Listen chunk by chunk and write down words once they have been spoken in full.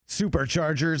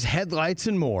superchargers, headlights,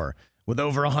 and more. With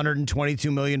over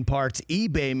 122 million parts,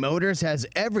 eBay Motors has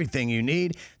everything you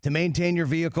need to maintain your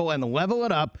vehicle and level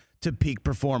it up to peak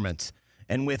performance.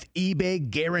 And with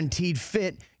eBay Guaranteed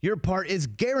Fit, your part is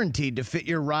guaranteed to fit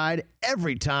your ride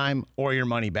every time or your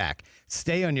money back.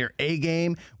 Stay on your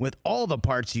A-game with all the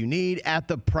parts you need at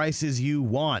the prices you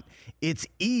want. It's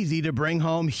easy to bring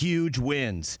home huge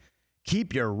wins.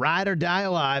 Keep your ride or die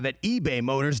alive at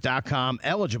ebaymotors.com.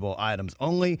 Eligible items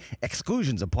only.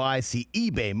 Exclusions apply. See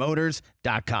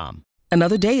ebaymotors.com.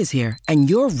 Another day is here, and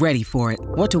you're ready for it.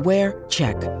 What to wear?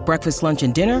 Check. Breakfast, lunch,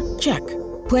 and dinner? Check.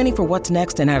 Planning for what's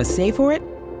next and how to save for it?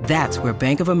 That's where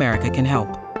Bank of America can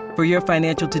help. For your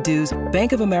financial to-dos,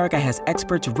 Bank of America has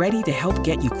experts ready to help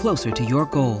get you closer to your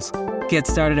goals. Get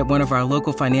started at one of our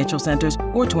local financial centers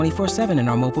or 24/7 in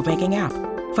our mobile banking app.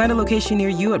 Find a location near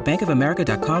you at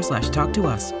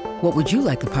bankofamerica.com/talktous. What would you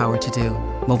like the power to do?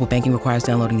 Mobile banking requires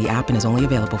downloading the app and is only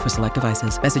available for select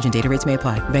devices. Message and data rates may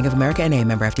apply. Bank of America N.A.,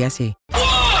 member FDIC. 1,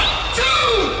 2,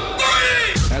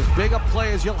 3! As big a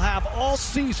play as you'll have all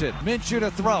season. Minshew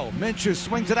to throw. Minshew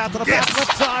swings it out to the back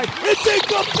left side. It's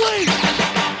incomplete!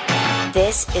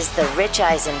 This is the Rich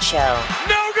Eisen Show.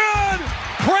 No good!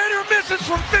 Prater misses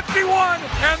from 51,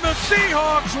 and the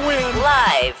Seahawks win.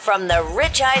 Live from the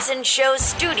Rich Eisen Show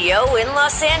studio in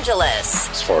Los Angeles.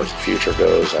 As far as the future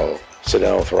goes, I'll sit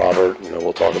down with Robert,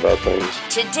 we'll talk about things.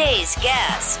 Today's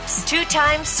guests,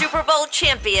 two-time Super Bowl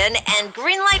champion and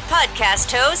Greenlight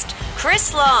podcast host,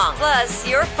 Chris Long. Plus,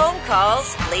 your phone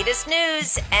calls, latest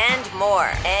news, and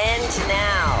more. And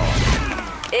now,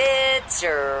 it's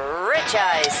Rich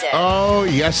Eisen. Oh,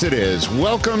 yes, it is.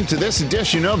 Welcome to this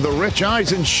edition of the Rich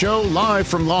Eisen Show, live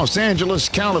from Los Angeles,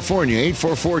 California.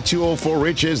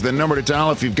 844-204-RICH is the number to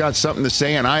dial if you've got something to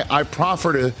say, and I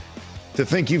proffer to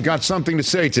think you've got something to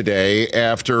say today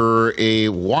after a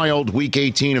wild Week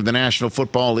 18 of the National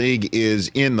Football League is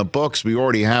in the books. We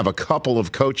already have a couple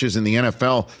of coaches in the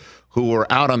NFL who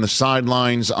were out on the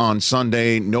sidelines on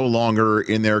Sunday, no longer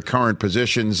in their current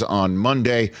positions on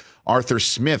Monday. Arthur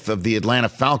Smith of the Atlanta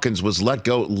Falcons was let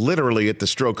go literally at the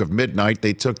stroke of midnight.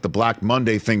 They took the Black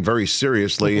Monday thing very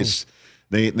seriously.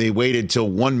 They waited till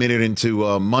 1 minute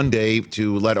into Monday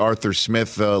to let Arthur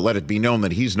Smith let it be known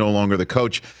that he's no longer the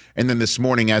coach. And then this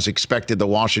morning, as expected, the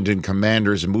Washington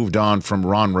Commanders moved on from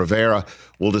Ron Rivera.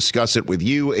 We'll discuss it with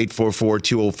you,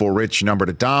 844-204-RICH, number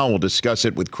to dial. We'll discuss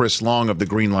it with Chris Long of the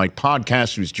Greenlight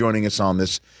Podcast, who's joining us on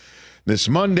this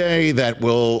Monday. That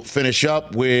will finish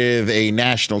up with a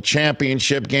national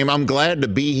championship game. I'm glad to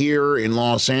be here in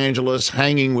Los Angeles,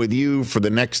 hanging with you for the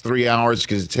next 3 hours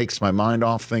because it takes my mind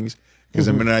off things. Because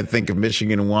the minute I think of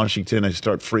Michigan and Washington, I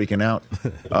start freaking out.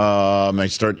 I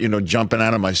start, jumping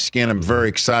out of my skin. I'm very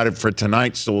excited for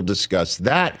tonight, so we'll discuss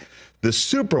that. The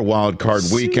Super Wild Card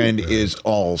Weekend is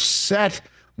all set.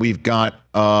 We've got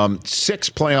 6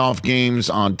 playoff games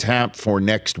on tap for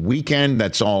next weekend.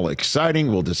 That's all exciting.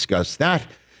 We'll discuss that.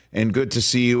 And good to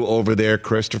see you over there,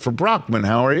 Christopher Brockman.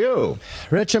 How are you?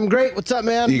 Rich, I'm great. What's up,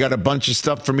 man? You got a bunch of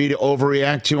stuff for me to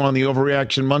overreact to on the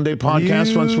Overreaction Monday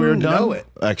podcast once we're done? Know it.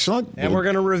 Excellent. And we're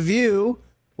going to review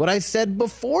what I said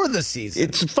before the season.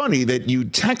 It's funny that you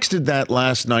texted that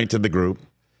last night to the group.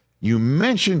 You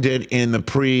mentioned it in the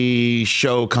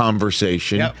pre-show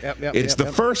conversation. Yep. It's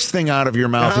the first thing out of your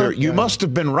mouth here. You must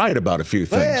have been right about a few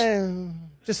things.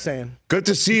 Just saying. Good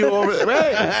to see you over there.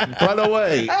 Hey, by the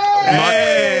way,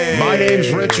 my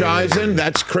name's Rich Eisen.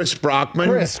 That's Chris Brockman.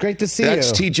 Chris, great to see you.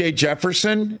 That's TJ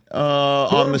Jefferson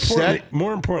on the set.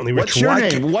 More importantly, Rich,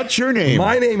 What's your name?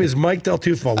 My name is Mike Del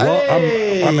Tufo.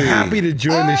 I'm happy to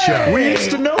join the show. We used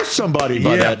to know somebody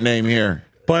by that name here.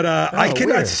 But I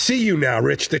cannot see you now,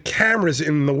 Rich. The camera's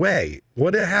in the way.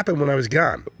 What happened when I was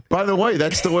gone? By the way,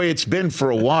 that's the way it's been for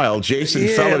a while. Jason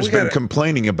Feller's been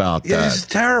complaining about that. Yeah, this is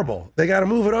terrible. They got to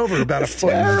move it over about a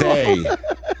foot.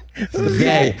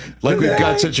 They. Like we've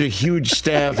got such a huge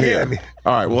staff here.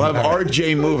 All right, we'll have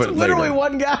RJ move it later. Literally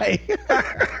one guy.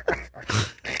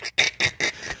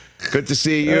 Good to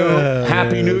see you.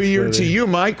 Happy New Year to you,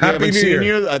 Mike. Happy New Year.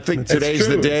 You. I think today's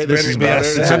the day. This is about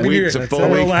it. It's a week. It's a full week.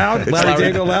 We're allowed? Larry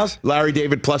David allows? Larry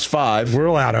David plus 5. We're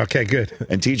allowed. Okay, good.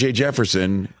 And TJ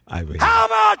Jefferson. How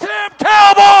about them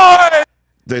Cowboys?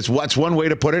 That's one way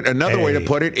to put it. Another way to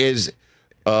put it is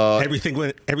everything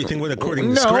went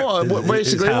according to script. No,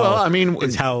 basically,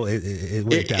 it's how it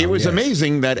went down. It was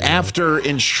amazing that after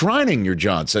enshrining your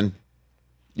Johnson,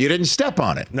 you didn't step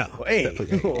on it. No.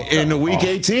 In the week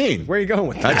 18. Where are you going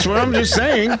with that? That's what I'm just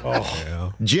saying.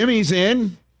 Jimmy's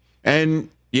in, and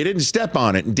you didn't step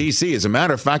on it in D.C. As a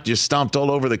matter of fact, you stomped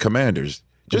all over the Commanders.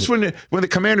 Just when the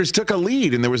Commanders took a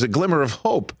lead and there was a glimmer of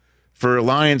hope for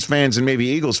Lions fans and maybe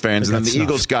Eagles fans, and then the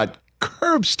Eagles got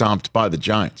curb stomped by the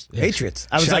Giants. Patriots.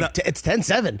 I was it's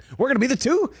 10-7. We're going to be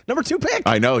the number 2 pick.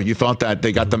 I know. You thought that.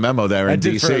 They got the memo there in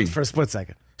D.C. For a split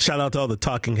second. Shout out to all the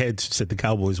talking heads who said the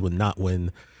Cowboys would not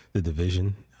win the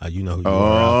division. You know who you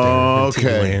are out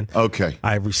there. Okay.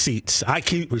 I have receipts. I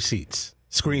keep receipts,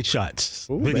 screenshots,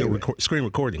 screen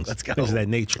recordings. Let's go. Things of that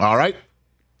nature. All right.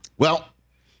 Well,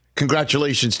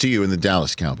 congratulations to you and the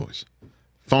Dallas Cowboys.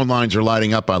 Phone lines are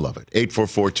lighting up. I love it.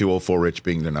 844-204-RICH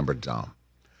being the number to Dom.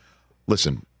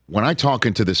 Listen, when I talk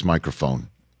into this microphone,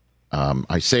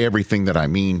 I say everything that I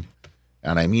mean,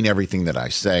 and I mean everything that I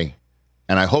say,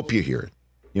 and I hope you hear it.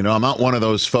 You know, I'm not one of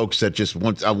those folks that just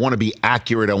I want to be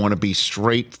accurate. I want to be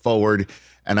straightforward.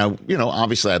 And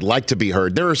obviously I'd like to be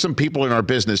heard. There are some people in our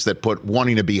business that put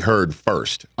wanting to be heard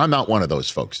first. I'm not one of those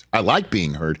folks. I like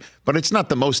being heard, but it's not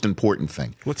the most important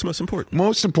thing. What's most important?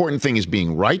 Most important thing is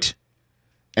being right.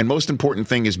 And most important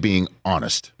thing is being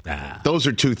honest. Those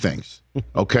are two things.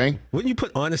 Okay? Wouldn't you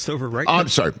put honest over right? I'm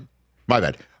sorry. My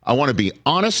bad. I want to be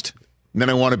honest, and then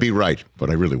I want to be right. But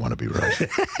I really want to be right.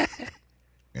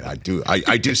 And I do.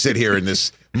 I do sit here in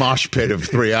this mosh pit of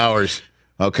 3 hours.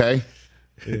 Okay?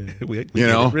 Rich,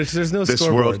 there's no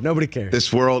scoreboard. World, nobody cares.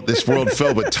 This world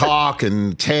filled with talk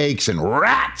and takes and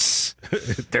rats.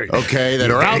 Okay,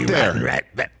 that are out there.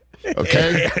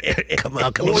 Okay? Come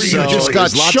on. Or you just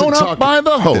got shown up by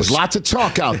the host. There's lots of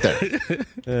talk out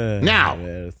there. Now,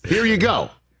 here you go.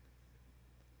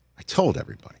 I told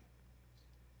everybody.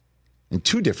 In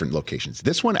 2 different locations.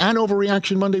 This one and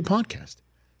Overreaction Monday podcast.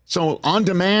 So on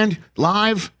demand,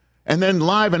 live, and then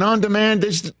live and on demand.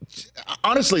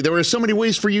 Honestly, there are so many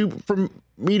ways for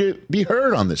me to be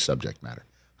heard on this subject matter.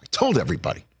 I told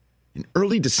everybody in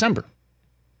early December,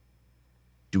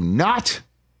 do not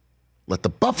let the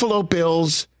Buffalo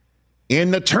Bills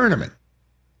in the tournament.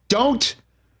 Don't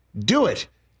do it.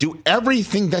 Do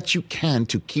everything that you can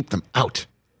to keep them out.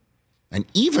 And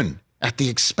even at the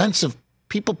expense of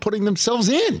people putting themselves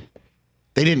in.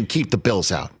 They didn't keep the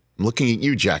Bills out. I'm looking at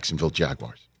you, Jacksonville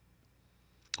Jaguars.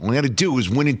 All they had to do was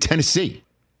win in Tennessee.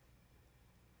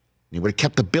 They would have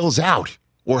kept the Bills out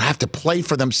or have to play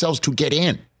for themselves to get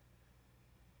in.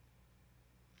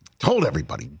 Told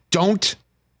everybody, don't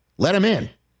let them in.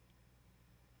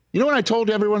 You know when I told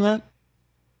everyone that?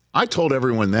 I told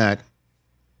everyone that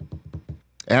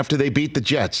after they beat the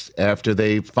Jets, after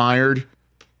they fired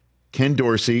Ken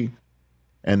Dorsey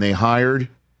and they hired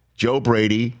Joe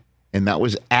Brady, and that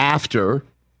was after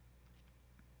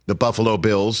the Buffalo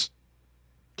Bills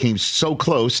came so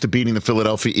close to beating the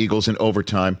Philadelphia Eagles in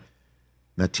overtime.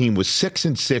 That team was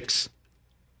 6-6,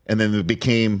 and then it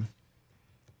became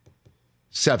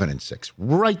 7-6.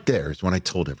 Right there is when I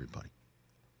told everybody.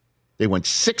 They went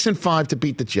 6-5 to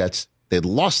beat the Jets. They had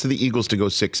lost to the Eagles to go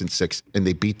 6-6, and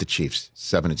they beat the Chiefs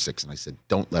 7-6. And I said,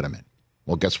 don't let them in.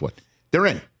 Well, guess what? They're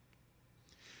in.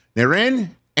 They're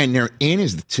in, and they're in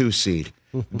as the 2 seed.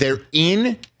 They're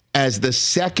in as the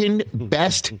second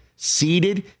best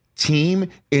seeded team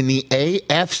in the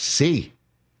AFC.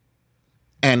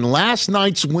 And last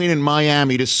night's win in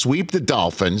Miami to sweep the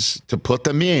Dolphins, to put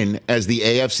them in as the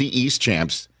AFC East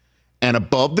champs and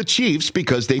above the Chiefs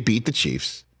because they beat the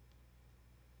Chiefs,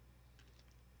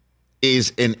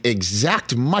 is an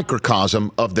exact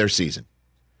microcosm of their season.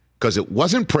 Because it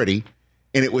wasn't pretty,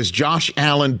 and it was Josh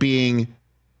Allen being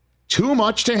too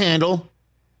much to handle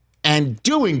and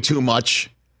doing too much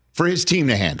for his team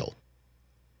to handle.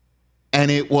 And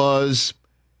it was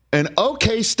an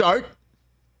okay start.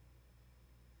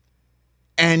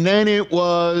 And then it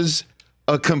was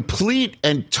a complete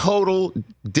and total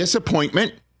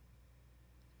disappointment.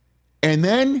 And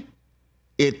then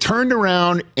it turned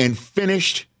around and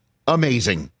finished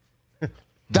amazing.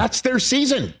 That's their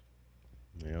season.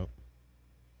 Yep.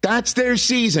 That's their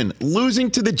season. Losing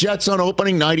to the Jets on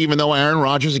opening night, even though Aaron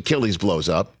Rodgers' Achilles blows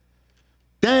up.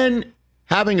 Then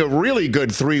having a really good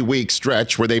 3-week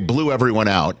stretch where they blew everyone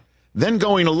out. Then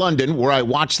going to London, where I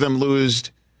watched them lose.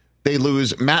 They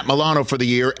lose Matt Milano for the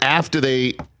year after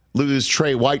they lose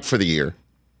Trey White for the year.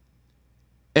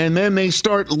 And then they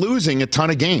start losing a ton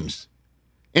of games,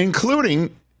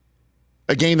 including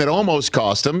a game that almost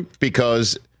cost them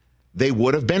because they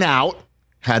would have been out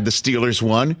had the Steelers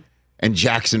won and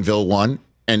Jacksonville won,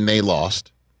 and they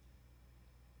lost.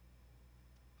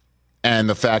 And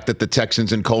the fact that the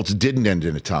Texans and Colts didn't end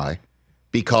in a tie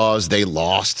because they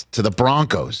lost to the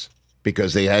Broncos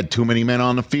because they had too many men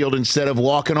on the field instead of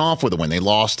walking off with it when they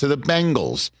lost to the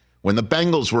Bengals, when the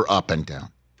Bengals were up and down.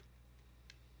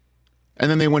 And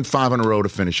then they went 5 in a row to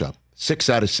finish up. 6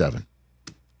 out of 7.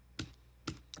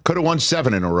 Could have won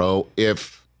 7 in a row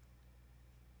if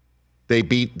they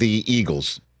beat the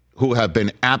Eagles, who have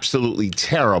been absolutely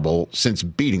terrible since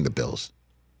beating the Bills.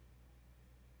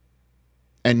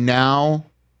 And now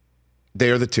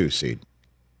they're the 2 seed.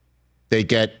 They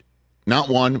get not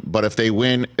one, but if they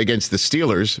win against the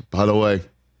Steelers, by the way,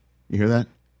 you hear that?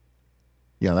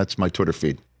 Yeah, that's my Twitter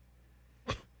feed.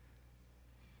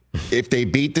 If they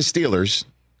beat the Steelers,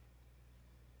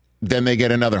 then they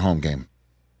get another home game.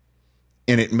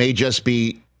 And it may just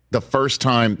be the first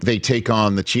time they take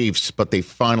on the Chiefs, but they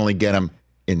finally get them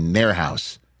in their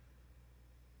house.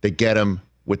 They get them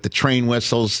with the train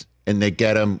whistles, and they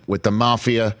get them with the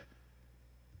mafia,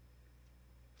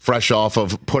 fresh off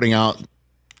of putting out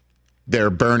their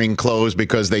burning clothes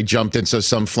because they jumped into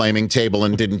some flaming table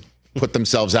and didn't put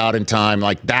themselves out in time.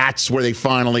 Like, that's where they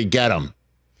finally get them.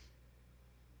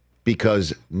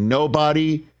 Because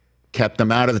nobody kept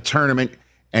them out of the tournament,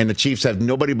 and the Chiefs have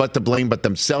nobody but to blame but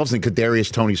themselves and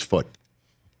Kadarius Toney's foot.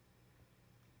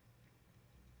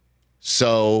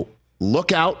 So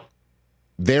look out.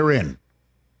 They're in.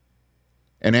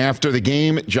 And after the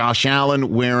game, Josh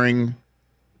Allen wearing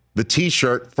the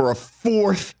T-shirt for a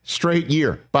 4th straight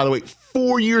year. By the way,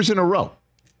 4 years in a row,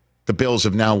 the Bills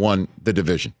have now won the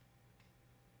division.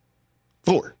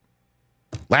 4.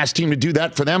 Last team to do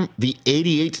that for them, the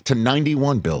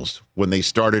 88-91 Bills, when they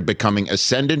started becoming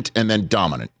ascendant and then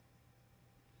dominant.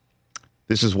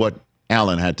 This is what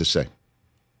Allen had to say.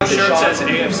 The shirt says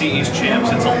AFC East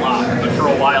champs. It's a lot, but for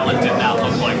a while it did not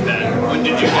look like that. When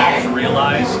did you guys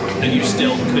realize that you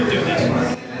still could do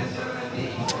this?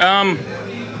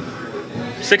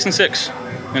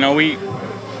 6-6. You know, we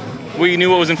knew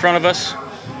what was in front of us.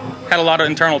 Had a lot of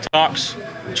internal talks.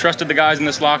 Trusted the guys in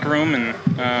this locker room, and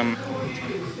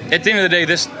at the end of the day,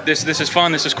 this is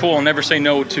fun. This is cool. I'll never say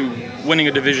no to winning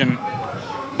a division.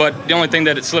 But the only thing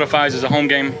that it solidifies is a home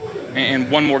game and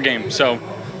one more game. So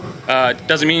it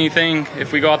doesn't mean anything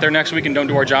if we go out there next week and don't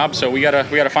do our job. So we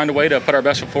gotta find a way to put our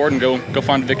best foot forward and go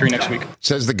find a victory next week.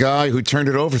 Says the guy who turned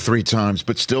it over 3 times,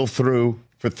 but still threw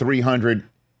for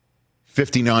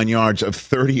 359 yards of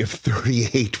 30 of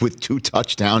 38 with 2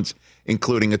 touchdowns,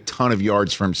 including a ton of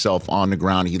yards for himself on the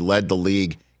ground. He led the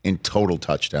league in total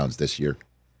touchdowns this year.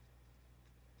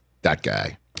 That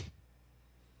guy.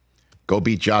 Go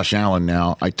beat Josh Allen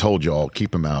now. I told you all,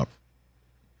 keep him out.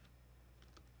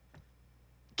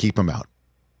 Keep him out.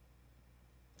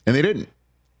 And they didn't.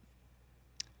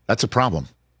 That's a problem.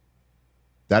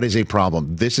 That is a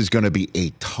problem. This is going to be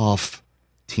a tough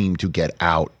team to get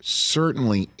out.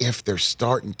 Certainly if they're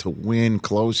starting to win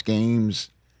close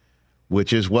games,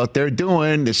 which is what they're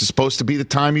doing. This is supposed to be the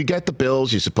time you get the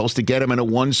Bills. You're supposed to get them in a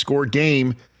 1-score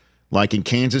game like in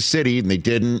Kansas City, and they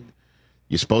didn't.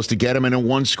 You're supposed to get them in a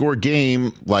 1-score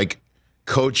game like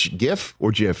Coach Giff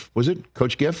or Jiff. Was it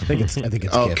Coach Giff? I think it's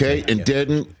okay, Giff, and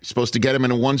didn't. You're supposed to get them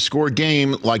in a 1-score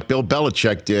game like Bill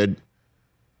Belichick did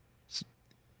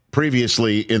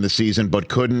previously in the season, but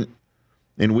couldn't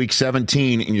in Week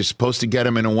 17. And you're supposed to get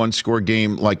them in a 1-score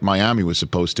game like Miami was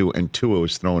supposed to, and Tua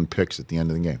was throwing picks at the end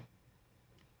of the game.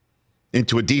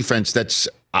 Into a defense that's,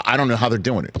 I don't know how they're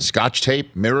doing it. Scotch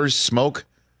tape, mirrors, smoke.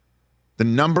 The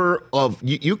number of,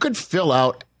 you could fill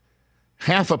out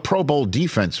half a Pro Bowl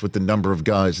defense with the number of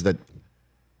guys that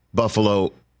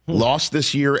Buffalo lost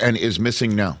this year and is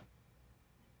missing now.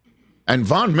 And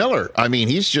Von Miller, I mean,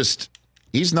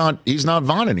 he's not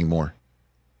Von anymore.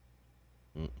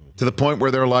 To the point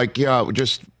where they're like, yeah,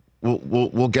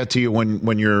 we'll get to you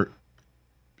when you're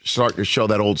starting to show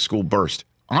that old school burst.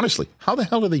 Honestly, how the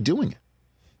hell are they doing it?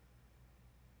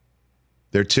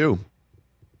 They're 2.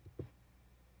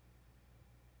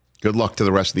 Good luck to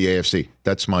the rest of the AFC.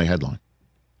 That's my headline.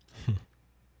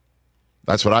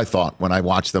 That's what I thought when I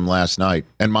watched them last night.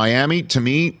 And Miami, to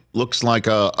me, looks like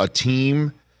a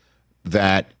team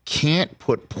that can't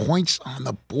put points on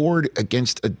the board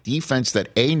against a defense that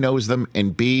A, knows them,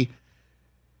 and B,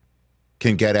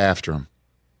 can get after them.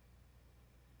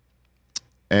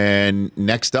 And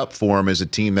next up for them is a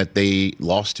team that they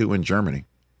lost to in Germany.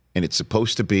 And it's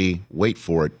supposed to be, wait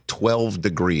for it, 12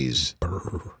 degrees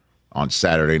on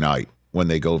Saturday night when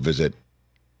they go visit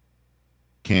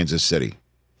Kansas City.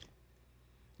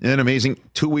 Isn't it amazing?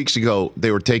 2 weeks ago,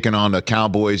 they were taking on the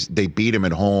Cowboys. They beat them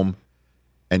at home.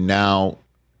 And now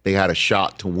they had a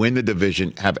shot to win the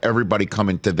division, have everybody come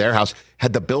into their house.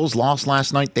 Had the Bills lost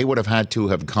last night, they would have had to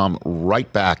have come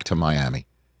right back to Miami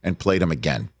and played them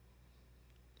again.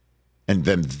 And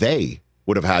then they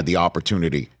would have had the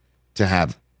opportunity to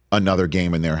have another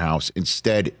game in their house.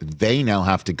 Instead, they now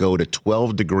have to go to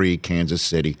 12-degree Kansas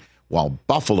City while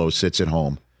Buffalo sits at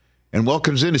home and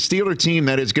welcomes in a Steeler team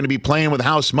that is going to be playing with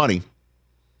house money.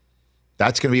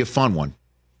 That's going to be a fun one.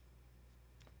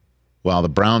 While the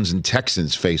Browns and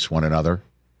Texans face one another.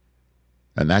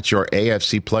 And that's your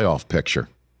AFC playoff picture.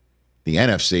 The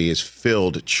NFC is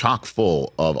filled chock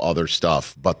full of other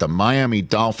stuff, but the Miami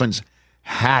Dolphins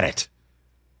had it.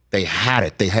 They had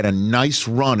it. They had a nice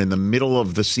run in the middle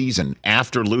of the season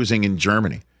after losing in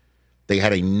Germany. They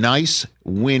had a nice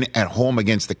win at home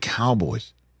against the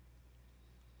Cowboys.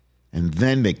 And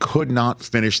then they could not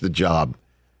finish the job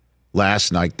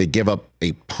last night. They give up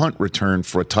a punt return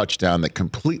for a touchdown that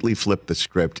completely flipped the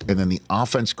script, and then the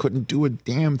offense couldn't do a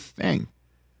damn thing.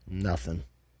 Nothing.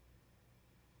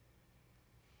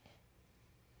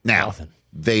 Now,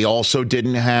 they also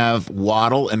didn't have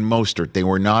Waddle and Mostert. They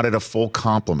were not at a full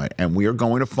complement, and we are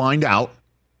going to find out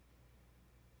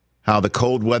how the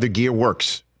cold weather gear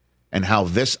works and how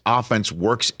this offense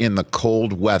works in the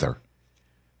cold weather,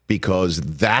 because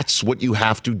that's what you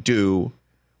have to do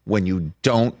when you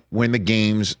don't win the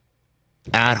games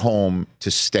at home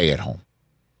to stay at home.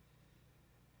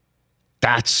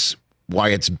 That's why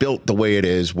it's built the way it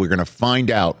is. We're going to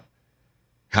find out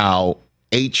how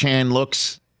Achane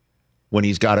looks when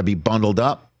he's got to be bundled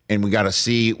up, and we got to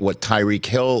see what Tyreek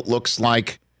Hill looks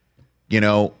like,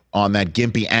 on that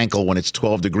gimpy ankle when it's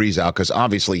 12 degrees out, because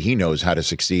obviously he knows how to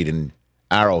succeed in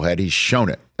Arrowhead. He's shown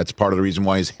it. That's part of the reason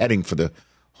why he's heading for the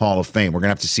Hall of Fame. We're going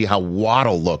to have to see how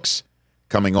Waddle looks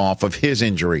coming off of his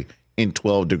injury in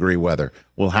 12-degree weather.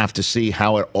 We'll have to see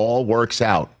how it all works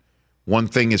out. One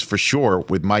thing is for sure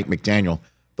with Mike McDaniel,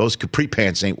 those capri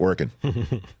pants ain't working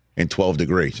in 12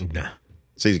 degrees. Nah.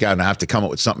 So he's going to have to come up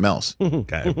with something else.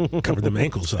 Cover them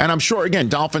ankles up. And I'm sure, again,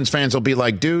 Dolphins fans will be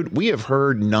like, dude, we have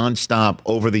heard nonstop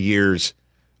over the years,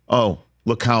 oh,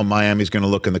 look how Miami's going to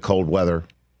look in the cold weather.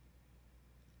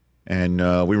 And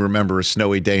we remember a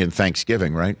snowy day in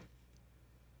Thanksgiving, right?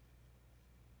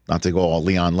 Not to go all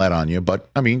Leon Lett on you, but,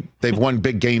 I mean, they've won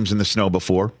big games in the snow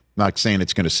before. Not saying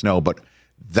it's going to snow, but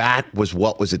that was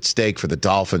what was at stake for the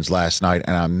Dolphins last night,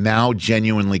 and I'm now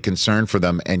genuinely concerned for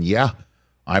them. And, yeah,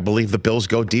 I believe the Bills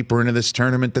go deeper into this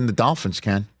tournament than the Dolphins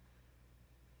can.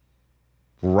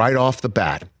 Right off the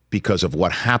bat, because of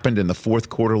what happened in the fourth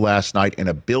quarter last night, and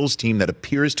a Bills team that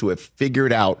appears to have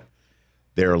figured out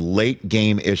their late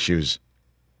game issues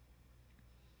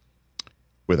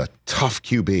with a tough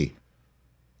QB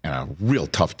and a real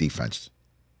tough defense.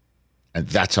 And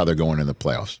that's how they're going in the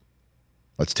playoffs.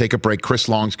 Let's take a break. Chris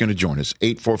Long's going to join us.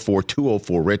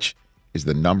 844-204-RICH is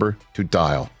the number to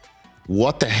dial.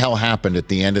 What the hell happened at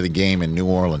the end of the game in New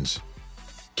Orleans?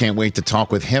 Can't wait to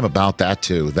talk with him about that,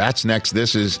 too. That's next.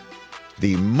 This is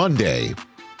the Monday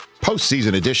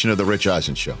postseason edition of The Rich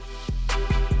Eisen Show.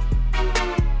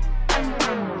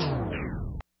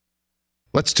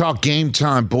 Let's talk Game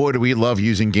Time. Boy, do we love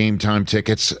using Game Time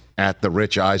tickets at The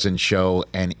Rich Eisen Show.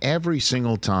 And every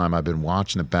single time I've been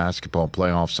watching the basketball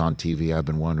playoffs on TV, I've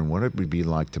been wondering what it would be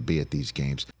like to be at these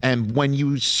games. And when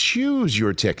you choose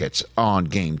your tickets on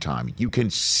Game Time, you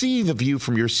can see the view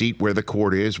from your seat where the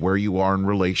court is, where you are in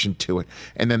relation to it.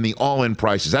 And then the all-in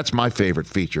prices. That's my favorite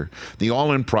feature. The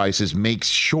all-in prices makes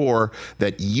sure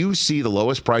that you see the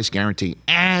lowest price guarantee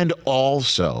and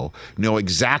also know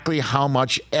exactly how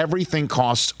much everything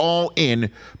costs all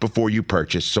in before you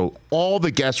purchase. So all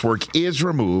the guesswork is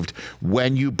removed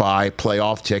when you buy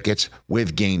playoff tickets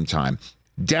with Game Time.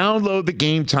 Download the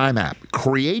Game Time app,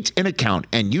 create an account,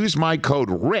 and use my code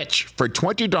RICH for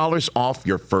 $20 off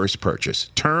your first purchase.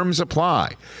 Terms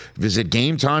apply. Visit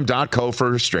GameTime.co for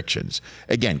restrictions.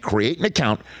 Again, create an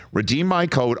account, redeem my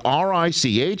code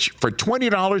RICH for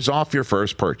 $20 off your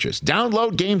first purchase.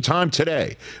 Download Game Time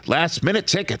today. Last minute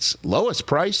tickets, lowest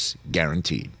price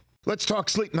guaranteed. Let's talk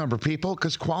Sleep Number, people,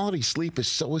 because quality sleep is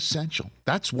so essential.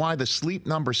 That's why the Sleep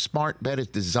Number smart bed is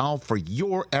designed for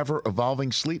your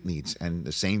ever-evolving sleep needs, and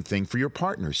the same thing for your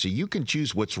partner, so you can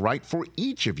choose what's right for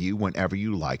each of you whenever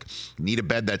you like. Need a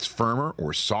bed that's firmer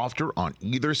or softer on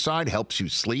either side, helps you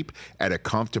sleep at a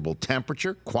comfortable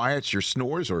temperature, quiets your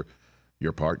snores or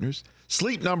your partner's?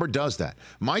 Sleep Number does that.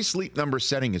 My Sleep Number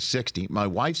setting is 60. My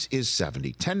wife's is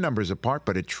 70. 10 numbers apart,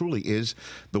 but it truly is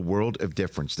the world of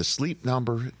difference. The Sleep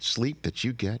Number sleep that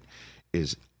you get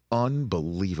is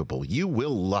unbelievable. You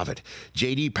will love it.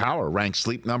 J.D. Power ranks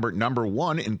Sleep Number number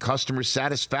 1 in customer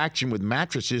satisfaction with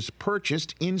mattresses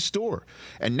purchased in store.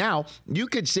 And now you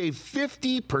could save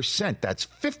 50%. That's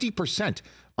 50%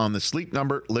 on the Sleep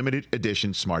Number limited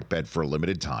edition smart bed for a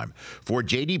limited time. For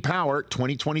J.D. Power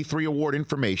 2023 award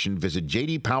information, visit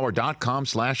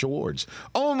jdpower.com/awards.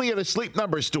 Only at a Sleep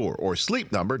Number store or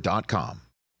sleepnumber.com.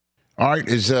 All right,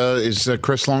 is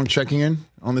Chris Long checking in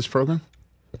on this program?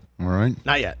 All right.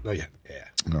 Not yet. Yeah.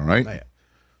 All right. Not yet.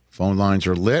 Phone lines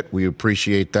are lit. We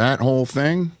appreciate that whole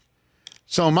thing.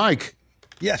 So, Mike.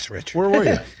 Yes, Rich. Where were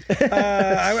you?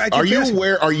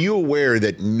 Are you aware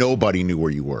that nobody knew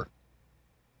where you were?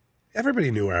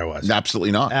 Everybody knew where I was.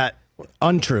 Absolutely not.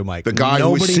 Untrue, Mike. The guy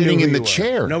who was sitting in the were.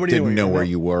 chair didn't know where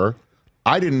you were.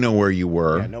 I didn't know where you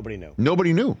were. Yeah, nobody knew.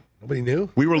 Nobody knew. Nobody knew?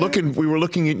 We were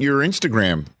looking at your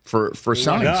Instagram for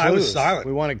signs. No, I was silent.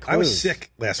 We wanted clues. I was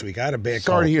sick last week. I had a bad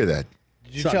Sorry cold. to hear that.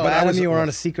 Did you tell Adam you were on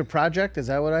a secret project? Is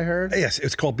that what I heard? Yes,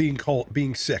 it's called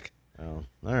being sick. Oh,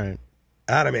 all right.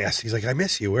 Adam asked. He's like, I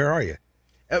miss you. Where are you?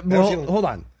 Hold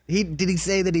on. Did he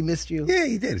say that he missed you? Yeah,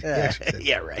 he did. He actually did.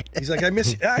 Yeah, right. He's like, I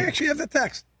miss you. I actually have the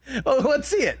text. Oh, let's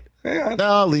see it. Hang on.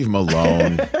 No, leave him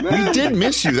alone. We did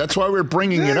miss you. That's why we're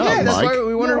bringing it up, Yeah, that's Mike. why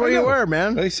we wondered where you were,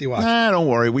 man. At least he watched. Nah, don't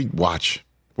worry. We watch.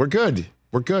 We're good.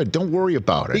 We're good. Don't worry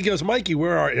about it. He goes, Mikey,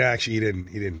 where are you? Actually,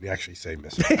 he didn't actually say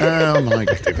miss me. Oh, my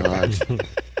God.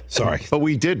 Sorry. But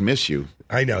we did miss you.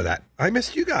 I know that. I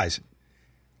missed you guys.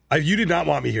 You did not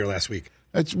want me here last week.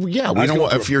 We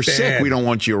don't. If you're sick, we don't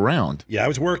want you around. Yeah, I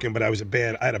was working, but I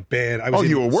had a bad.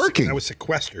 You were working? I was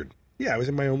sequestered. Yeah, I was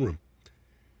in my own room.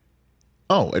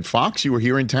 Oh, at Fox? You were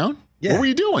here in town? Yeah. What were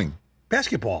you doing?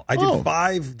 Basketball. I did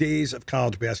 5 days of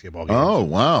college basketball games. Oh,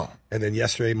 wow. And then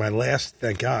yesterday, my last,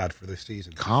 thank God, for the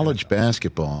season. College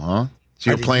basketball, huh?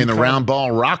 So you're playing the round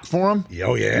ball rock for him?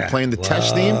 Oh, yeah. You're playing the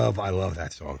test theme? I love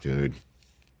that song. Dude.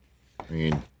 I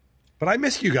mean... But I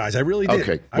missed you guys. I really did.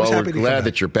 Okay. I was Well, happy we're glad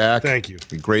that you're back. Thank you.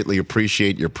 We greatly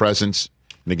appreciate your presence.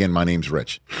 And again, my name's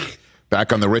Rich.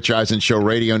 Back on the Rich Eisen Show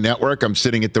Radio Network. I'm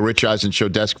sitting at the Rich Eisen Show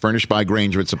desk furnished by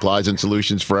Grainger with supplies and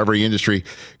solutions for every industry.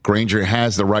 Grainger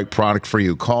has the right product for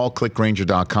you. Call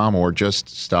clickgrainger.com or just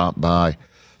stop by.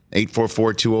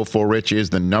 844-204-RICH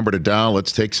is the number to dial.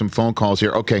 Let's take some phone calls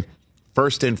here. Okay.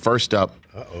 First in, first up.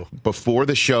 Before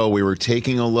the show, we were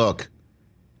taking a look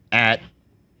at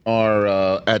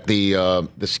the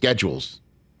schedules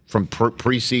from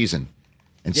preseason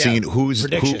and seeing who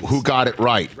got it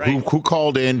right. Who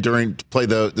called in to play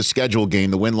the schedule game,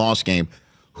 the win-loss game,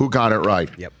 who got it right.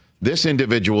 Yep. This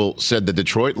individual said the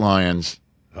Detroit Lions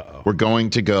were going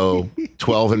to go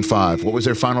 12-5. What was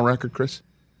their final record, Chris?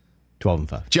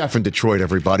 12-5. Jeff in Detroit,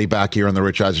 everybody, back here on the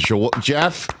Rich Eisen Show. Well,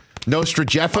 Jeff, Nostra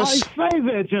Jeffus. I say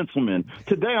that, gentlemen.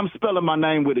 Today I'm spelling my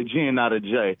name with a G and not a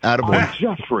J. Attaboy. I'm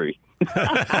Jeffrey.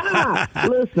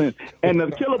 Listen, and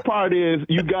the killer part is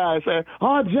you guys say,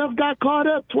 "Oh, Jeff got caught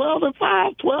up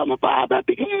 12-5 at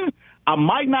the end." I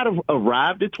might not have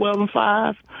arrived at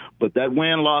 12-5, but that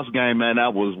win-loss game, man,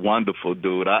 that was wonderful,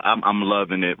 dude. I'm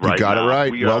loving it right now. You got it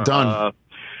right. Well done.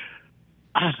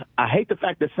 I hate the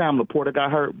fact that Sam Laporta got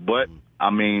hurt, but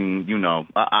I mean,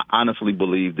 I honestly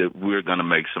believe that we're going to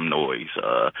make some noise,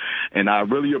 and I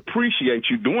really appreciate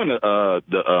you doing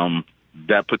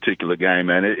that particular game,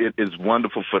 man. It is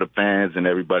wonderful for the fans and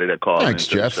everybody that calls. Thanks,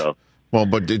 Jeff. Well,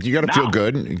 but you got to feel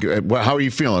good. How are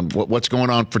you feeling? What's going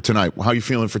on for tonight? How are you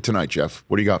feeling for tonight, Jeff?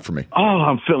 What do you got for me? Oh,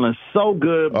 I'm feeling so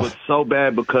good, but so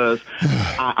bad because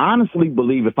I honestly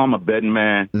believe if I'm a betting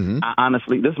man,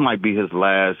 this might be his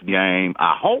last game.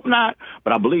 I hope not,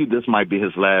 but I believe this might be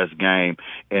his last game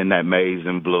in that maize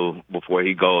and blue before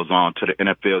he goes on to the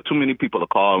NFL. Too many people are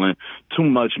calling. Too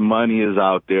much money is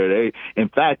out there. In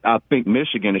fact, I think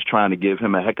Michigan is trying to give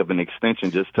him a heck of an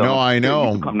extension. Just tell him, I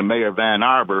know. Come to Mayor Van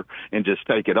Arbor and just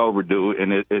take it over, dude,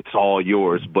 and it's all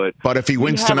yours. But if he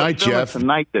wins tonight, Jeff,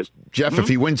 if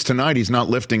he wins tonight, he's not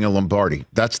lifting a Lombardi.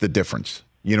 That's the difference.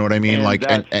 You know what I mean?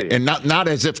 And not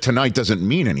as if tonight doesn't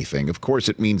mean anything. Of course,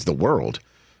 it means the world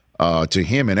to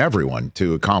him and everyone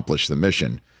to accomplish the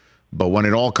mission. But when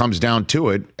it all comes down to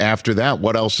it, after that,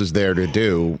 what else is there to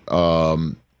do?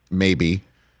 Maybe.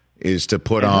 Is to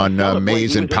put on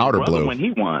maize and powder blue. When he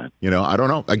won. I don't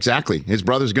know. Exactly. His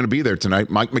brother's going to be there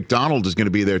tonight. Mike McDonald is going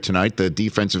to be there tonight, the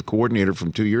defensive coordinator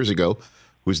from 2 years ago,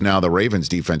 who's now the Ravens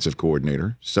defensive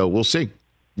coordinator. So we'll see.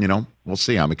 We'll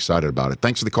see. I'm excited about it.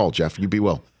 Thanks for the call, Jeff. You be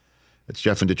well. That's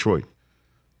Jeff in Detroit.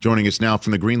 Joining us now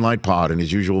from the Green Light Pod in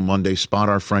his usual Monday spot,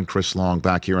 our friend Chris Long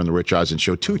back here on the Rich Eisen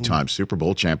Show, two-time Super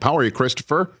Bowl champ. How are you,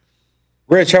 Christopher?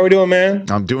 Rich, how we doing, man?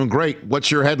 I'm doing great.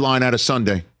 What's your headline out of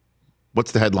Sunday?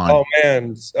 What's the headline? Oh,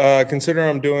 man. Considering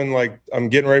I'm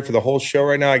getting ready for the whole show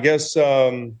right now, I guess,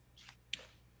 oh,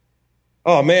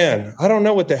 man, I don't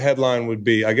know what the headline would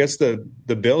be. I guess the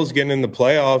Bills getting in the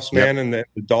playoffs, man, and the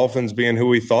Dolphins being who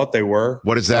we thought they were.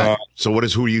 What is that? So what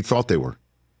is who you thought they were?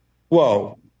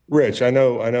 Well, Rich, I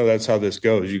know that's how this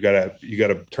goes. You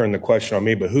gotta turn the question on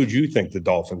me, but who'd you think the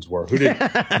Dolphins were? Who did?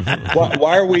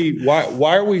 why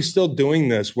are we still doing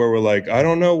this? Where we're like, I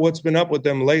don't know what's been up with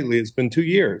them lately. It's been 2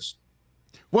 years.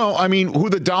 Well, I mean, who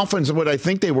the Dolphins, what I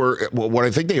think they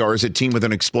are is a team with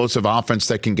an explosive offense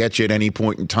that can get you at any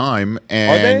point in time.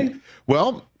 And, are they?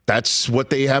 Well, that's what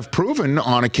they have proven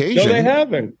on occasion.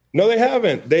 No, they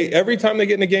haven't. Every time they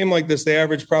get in a game like this, they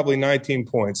average probably 19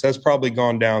 points. That's probably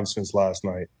gone down since last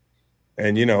night.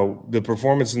 And, the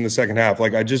performance in the second half,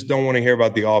 like, I just don't want to hear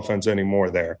about the offense anymore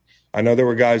there. I know there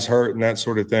were guys hurt and that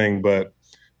sort of thing, but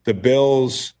the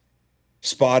Bills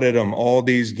spotted them all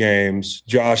these games.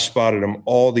 Josh spotted them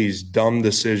all these dumb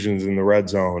decisions in the red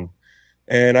zone.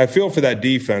 And I feel for that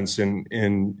defense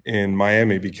in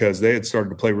Miami because they had started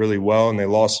to play really well and they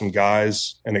lost some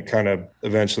guys and it kind of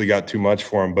eventually got too much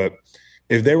for them. But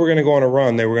if they were going to go on a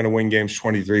run, they were going to win games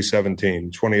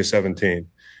 23-17, 20-17.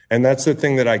 And that's the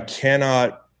thing that I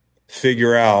cannot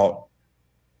figure out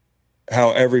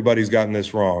how everybody's gotten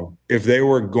this wrong. If they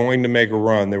were going to make a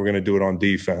run, they were going to do it on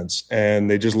defense. And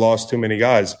they just lost too many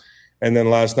guys. And then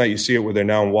last night you see it where they're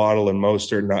now Waddle and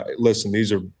Mostert. Listen,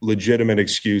 these are legitimate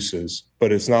excuses,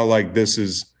 but it's not like this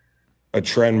is a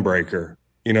trend breaker.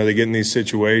 They get in these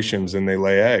situations and they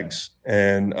lay eggs.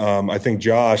 And I think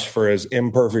Josh, for as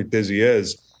imperfect as he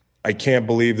is, I can't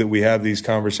believe that we have these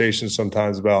conversations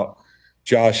sometimes about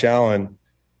Josh Allen.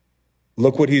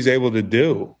 Look what he's able to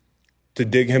do to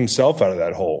dig himself out of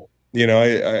that hole.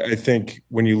 I think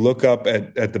when you look up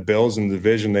at the Bills in the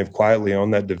division, they've quietly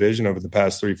owned that division over the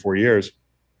past 3-4 years.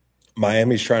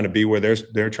 Miami's trying to be where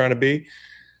they're trying to be.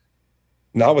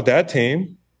 Not with that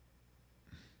team.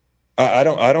 I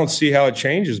don't see how it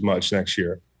changes much next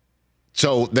year.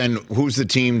 So then who's the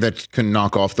team that can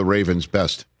knock off the Ravens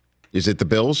best? Is it the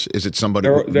Bills? Is it somebody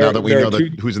now that we know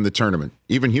who's in the tournament?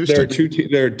 Even Houston?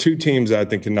 There are two teams that I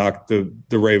think can knock the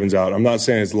Ravens out. I'm not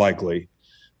saying it's likely.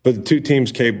 But the two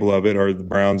teams capable of it are the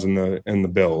Browns and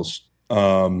the Bills.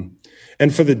 And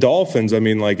for the Dolphins, I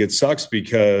mean, like, it sucks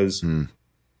because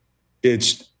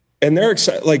they're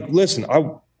excited. Like, listen,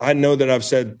 I know that I've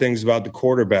said things about the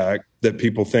quarterback that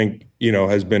people think,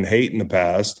 has been hate in the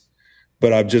past,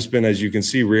 but I've just been, as you can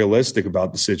see, realistic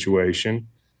about the situation.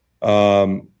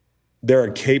 They're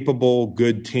a capable,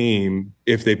 good team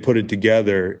if they put it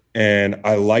together. And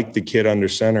I like the kid under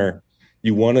center.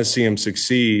 You want to see him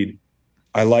succeed.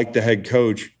 I like the head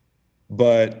coach,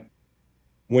 but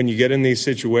when you get in these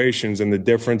situations and the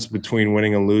difference between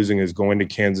winning and losing is going to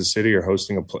Kansas City or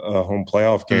hosting a home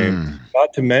playoff game,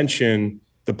 not to mention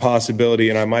the possibility,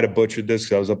 and I might have butchered this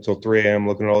because I was up till 3 a.m.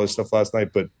 looking at all this stuff last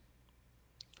night, but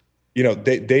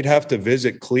they'd have to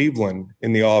visit Cleveland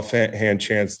in the offhand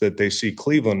chance that they see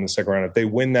Cleveland in the second round. If they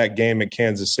win that game at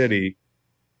Kansas City,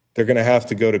 they're going to have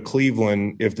to go to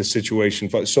Cleveland if the situation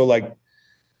 – so, like,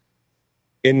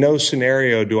 in no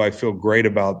scenario do I feel great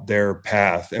about their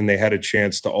path, and they had a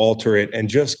chance to alter it and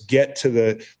just get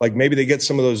to maybe they get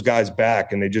some of those guys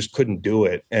back and they just couldn't do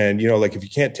it. And, if you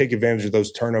can't take advantage of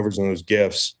those turnovers and those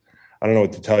gifts, I don't know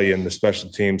what to tell you in the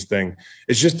special teams thing.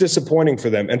 It's just disappointing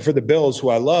for them. And for the Bills, who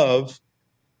I love,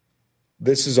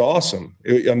 this is awesome.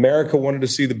 America wanted to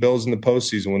see the Bills in the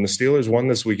postseason. When the Steelers won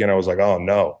this weekend, I was like, oh,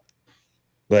 no.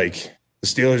 Like, the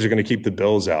Steelers are going to keep the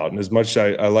Bills out. And as much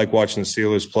as I like watching the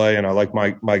Steelers play and I like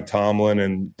Mike Tomlin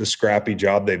and the scrappy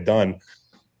job they've done,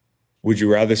 would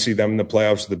you rather see them in the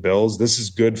playoffs or the Bills? This is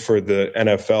good for the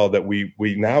NFL that we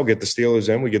now get the Steelers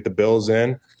in, we get the Bills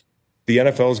in. The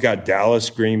NFL's got Dallas,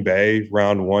 Green Bay,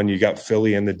 round one. You got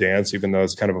Philly in the dance, even though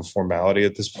it's kind of a formality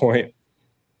at this point.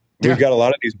 Yeah. We've got a lot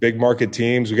of these big market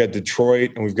teams. We've got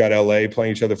Detroit and we've got LA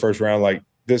playing each other first round. Like,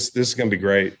 this is going to be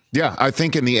great. Yeah, I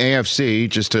think in the AFC,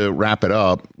 just to wrap it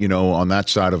up, on that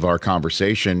side of our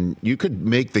conversation, you could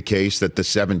make the case that the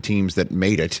 7 teams that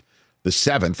made it, the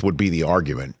 7th would be the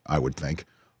argument, I would think,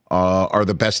 are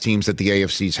the best teams that the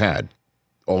AFC's had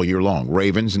all year long.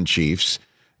 Ravens and Chiefs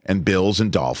and Bills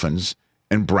and Dolphins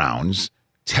and Browns,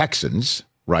 Texans,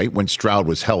 right, when Stroud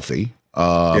was healthy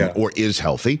or is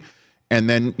healthy. And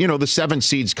then, the 7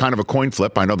 seed's kind of a coin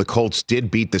flip. I know the Colts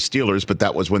did beat the Steelers, but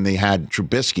that was when they had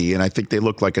Trubisky, and I think they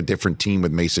looked like a different team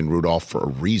with Mason Rudolph for a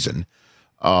reason.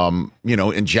 And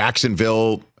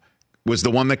Jacksonville was the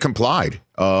one that complied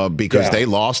because they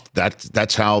lost.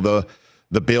 That's how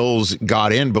the Bills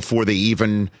got in before they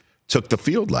even took the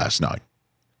field last night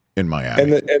in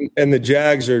Miami. And the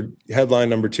Jags are headline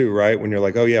number 2, right? When you're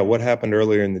like, oh, yeah, what happened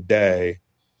earlier in the day?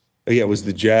 Oh, yeah, it was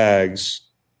the Jags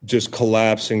just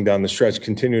collapsing down the stretch,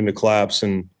 continuing to collapse.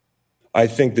 And I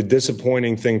think the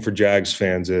disappointing thing for Jags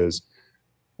fans is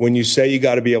when you say you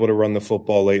got to be able to run the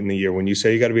football late in the year, when you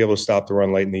say you got to be able to stop the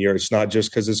run late in the year, it's not just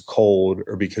because it's cold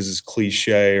or because it's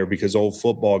cliche or because old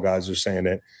football guys are saying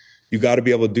it. You got to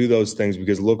be able to do those things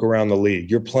because look around the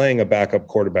league. You're playing a backup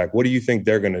quarterback. What do you think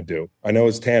they're going to do? I know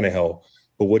it's Tannehill,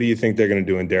 but what do you think they're going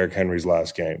to do in Derrick Henry's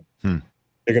last game? They're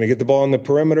going to get the ball on the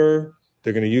perimeter.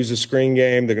 They're going to use the screen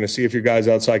game. They're going to see if your guys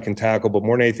outside can tackle. But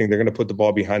more than anything, they're going to put the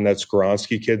ball behind that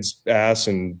Skoronski kid's ass,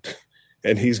 and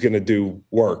he's going to do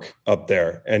work up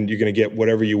there. And you're going to get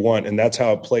whatever you want. And that's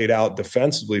how it played out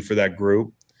defensively for that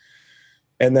group.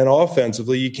 And then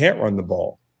offensively, you can't run the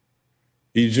ball.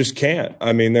 You just can't.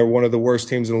 I mean, they're one of the worst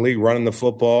teams in the league running the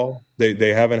football.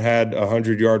 They haven't had a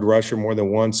 100-yard rusher more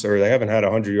than once, or they haven't had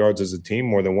 100 yards as a team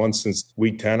more than once since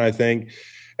week 10, I think.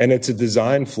 And it's a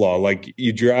design flaw. Like,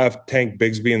 you draft Tank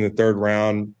Bigsby in the 3rd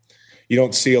round. You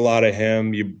don't see a lot of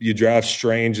him. You draft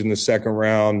Strange in the 2nd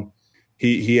round.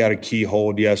 He had a key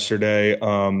hold yesterday.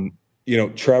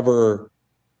 Trevor,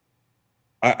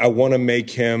 I want to make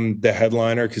him the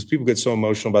headliner because people get so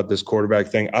emotional about this quarterback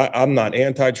thing. I'm not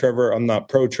anti-Trevor. I'm not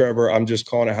pro-Trevor. I'm just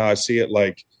calling it how I see it.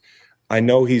 Like, I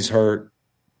know he's hurt,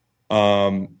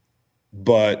 but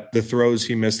the throws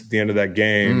he missed at the end of that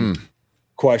game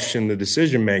question the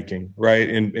decision-making, right,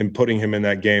 in putting him in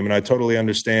that game. And I totally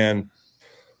understand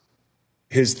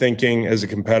his thinking as a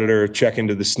competitor, checking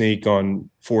to the sneak on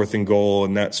 4th and goal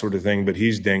and that sort of thing, but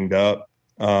he's dinged up.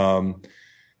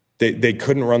 They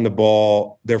couldn't run the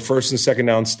ball. Their 1st and 2nd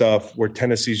down stuff where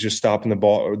Tennessee's just stopping the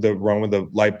ball or the run with the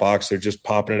light box. They're just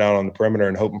popping it out on the perimeter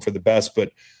and hoping for the best.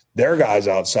 But their guys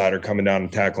outside are coming down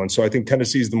and tackling. So I think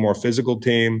Tennessee's the more physical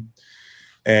team.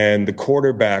 And the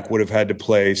quarterback would have had to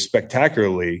play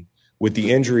spectacularly with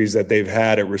the injuries that they've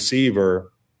had at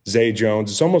receiver, Zay Jones.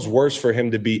 It's almost worse for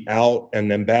him to be out and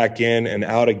then back in and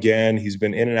out again. He's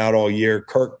been in and out all year.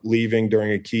 Kirk leaving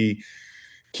during a key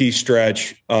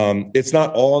stretch. It's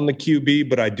not all on the QB,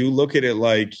 but I do look at it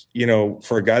like,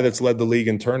 for a guy that's led the league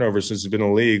in turnovers since he's been in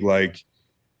the league, like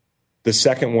the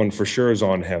second one for sure is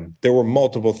on him. There were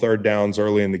multiple 3rd downs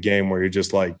early in the game where you're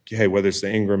just like, hey, whether it's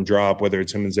the Ingram drop, whether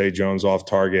it's him and Zay Jones off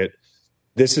target,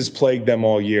 this has plagued them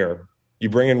all year.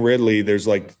 You bring in Ridley,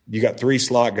 you got 3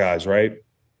 slot guys, right?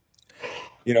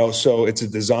 So it's a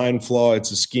design flaw.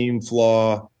 It's a scheme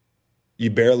flaw.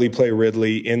 You barely play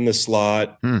Ridley in the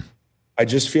slot. I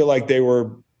just feel like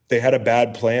they had a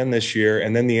bad plan this year,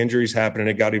 and then the injuries happened and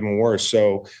it got even worse.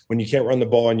 So when you can't run the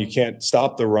ball and you can't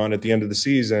stop the run at the end of the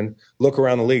season, look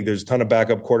around the league. There's a ton of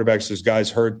backup quarterbacks. There's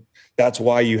guys hurt. That's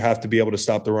why you have to be able to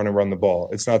stop the run and run the ball.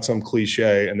 It's not some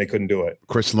cliche, and they couldn't do it.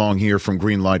 Chris Long here from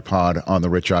Greenlight Pod on the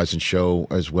Rich Eisen Show,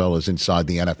 as well as Inside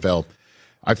the NFL.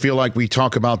 I feel like we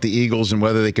talk about the Eagles and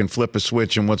whether they can flip a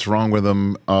switch and what's wrong with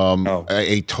them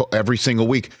every single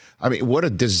week. I mean, what a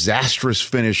disastrous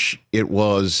finish it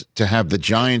was to have the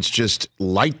Giants just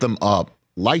light them up.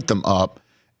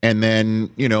 And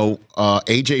then,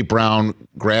 A.J. Brown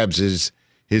grabs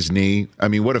his knee. I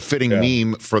mean, what a fitting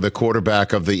meme for the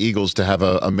quarterback of the Eagles to have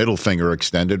a middle finger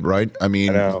extended, right? I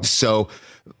mean, so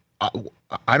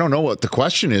I don't know what the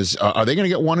question is. Are they going to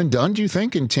get one and done, do you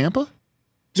think, in Tampa?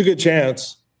 It's a good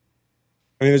chance.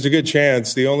 I mean, there's a good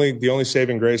chance. The only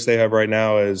saving grace they have right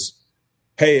now is,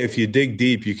 hey, if you dig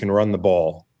deep, you can run the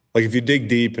ball. Like, if you dig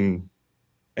deep and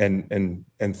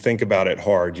think about it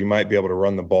hard, you might be able to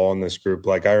run the ball in this group.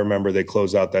 Like, I remember they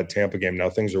closed out that Tampa game. Now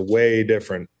things are way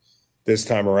different this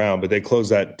time around, but they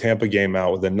closed that Tampa game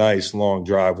out with a nice long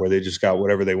drive where they just got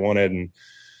whatever they wanted. And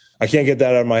I can't get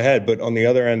that out of my head. But on the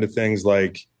other end of things,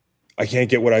 like, I can't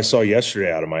get what I saw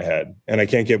yesterday out of my head, and I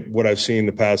can't get what I've seen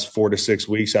the past 4 to 6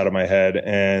 weeks out of my head.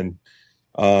 And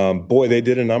boy, they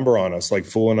did a number on us, like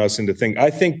fooling us into thinking. I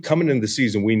think coming into the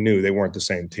season, we knew they weren't the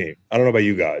same team. I don't know about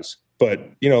you guys, but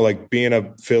like being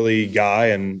a Philly guy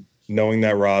and knowing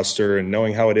that roster and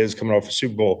knowing how it is coming off a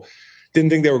Super Bowl, didn't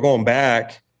think they were going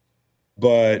back,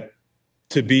 but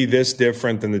to be this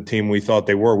different than the team we thought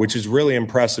they were, which is really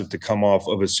impressive to come off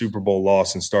of a Super Bowl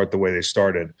loss and start the way they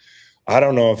started. I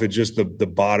don't know if it just the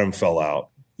bottom fell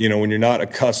out. When you're not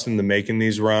accustomed to making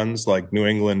these runs, like New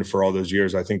England for all those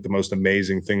years, I think the most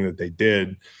amazing thing that they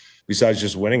did, besides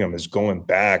just winning them, is going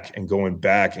back and going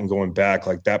back and going back.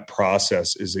 Like, that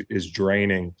process is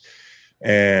draining.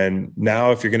 And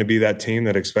now if you're going to be that team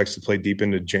that expects to play deep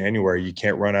into January, you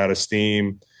can't run out of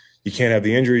steam. You can't have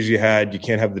the injuries you had. You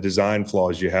can't have the design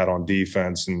flaws you had on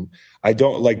defense. And I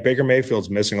don't like Baker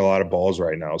Mayfield's missing a lot of balls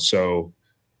right now. So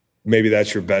maybe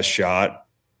that's your best shot,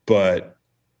 but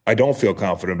I don't feel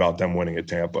confident about them winning at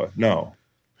Tampa. No.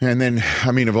 And then,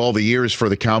 I mean, of all the years for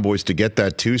the Cowboys to get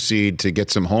that 2 seed, to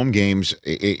get some home games,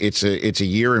 it's a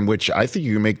year in which I think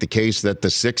you can make the case that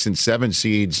the 6 and 7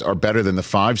 seeds are better than the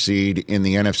 5 seed in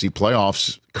the NFC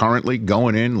playoffs currently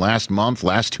going in last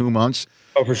 2 months.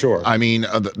 Oh, for sure. I mean,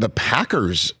 the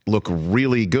Packers look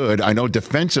really good. I know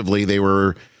defensively they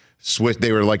were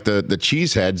like the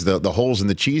cheeseheads, the holes in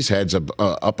the cheeseheads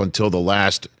up until the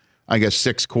last, I guess,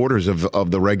 6 quarters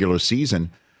of the regular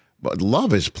season. But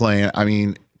Love is playing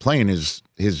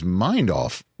his mind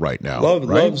off right now.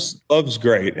 Love's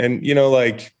great. And,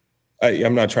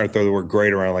 I'm not trying to throw the word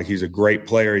great around like he's a great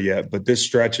player yet, but this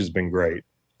stretch has been great.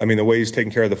 I mean, the way he's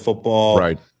taking care of the football.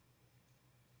 Right.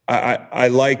 I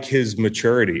like his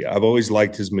maturity. I've always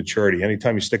liked his maturity.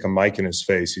 Anytime you stick a mic in his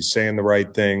face, he's saying the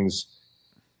right things.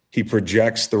 He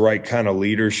projects the right kind of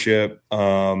leadership.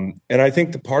 And I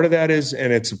think the part of that is,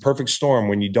 and it's a perfect storm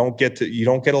when you don't get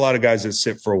a lot of guys that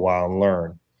sit for a while and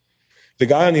learn. The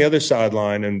guy on the other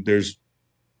sideline, and there's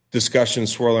discussion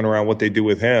swirling around what they do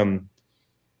with him.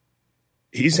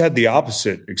 He's had the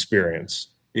opposite experience.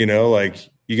 Like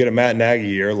you get a Matt Nagy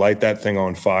year, light that thing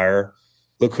on fire.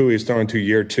 Look who he's throwing to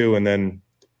year 2. And then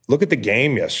look at the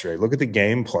game yesterday. Look at the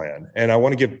game plan. And I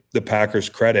want to give the Packers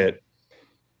credit.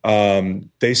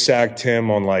 They sacked him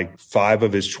on like 5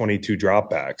 of his 22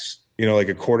 dropbacks. Like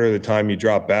a quarter of the time you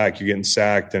drop back, you're getting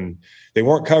sacked, and they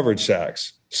weren't coverage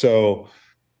sacks. So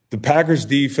the Packers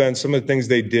defense, some of the things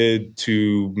they did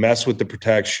to mess with the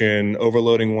protection,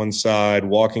 overloading one side,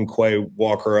 walking Quay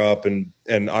Walker up and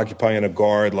occupying a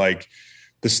guard, like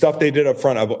the stuff they did up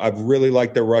front, I've really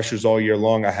liked their rushers all year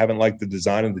long. I haven't liked the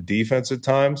design of the defense at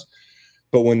times.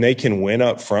 But when they can win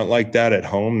up front like that at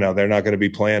home, now they're not going to be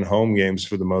playing home games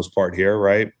for the most part here,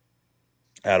 right?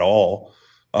 At all.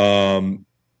 They're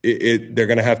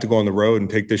going to have to go on the road and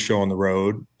take this show on the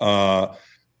road. But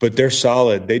they're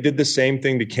solid. They did the same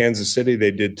thing to Kansas City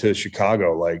they did to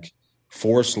Chicago, like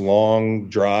force long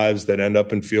drives that end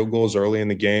up in field goals early in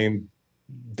the game,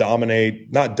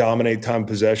 not dominate time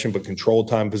possession, but control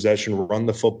time possession, run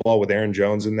the football with Aaron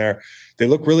Jones in there. They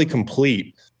look really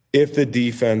complete if the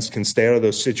defense can stay out of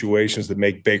those situations that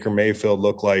make Baker Mayfield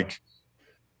look like,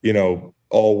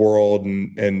 all world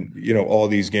and all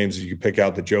these games that you pick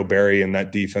out that Joe Barry and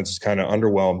that defense is kind of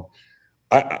underwhelmed.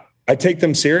 I take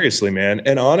them seriously, man.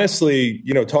 And honestly,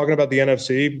 talking about the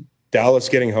NFC, Dallas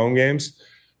getting home games,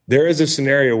 there is a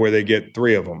scenario where they get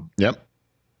 3 of them. Yep.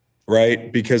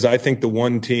 Right? Because I think the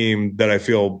one team that I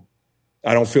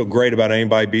don't feel great about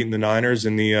anybody beating the Niners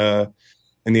in the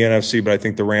NFC, but I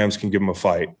think the Rams can give them a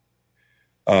fight.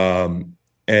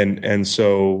 And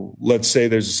so let's say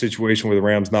there's a situation where the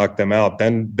Rams knock them out,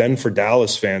 then for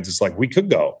Dallas fans, it's like we could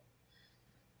go.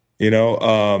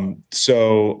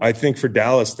 So I think for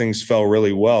Dallas, things fell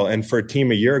really well. And for a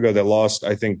team a year ago that lost,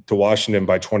 I think, to Washington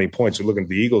by 20 points, you're looking at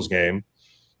the Eagles game,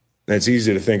 and it's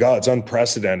easy to think, it's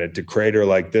unprecedented to crater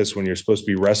like this when you're supposed to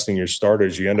be resting your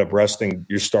starters. You end up resting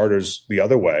your starters the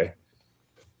other way.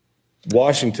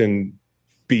 Washington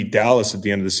beat Dallas at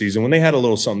the end of the season when they had a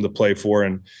little something to play for.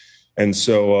 And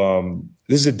so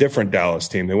this is a different Dallas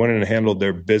team. They went in and handled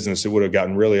their business. It would have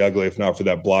gotten really ugly if not for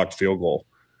that blocked field goal.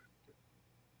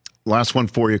 Last one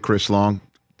for you, Chris Long.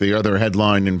 The other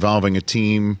headline involving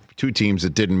two teams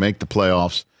that didn't make the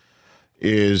playoffs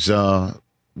is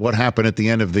what happened at the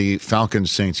end of the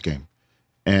Falcons-Saints game.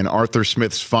 And Arthur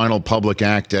Smith's final public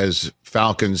act as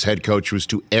Falcons head coach was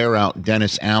to air out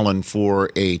Dennis Allen for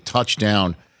a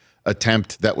touchdown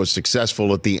attempt that was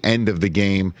successful at the end of the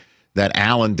game that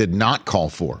Allen did not call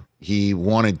for. He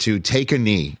wanted to take a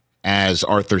knee, as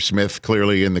Arthur Smith,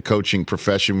 clearly in the coaching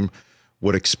profession,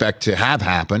 would expect to have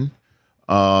happen.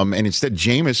 And instead,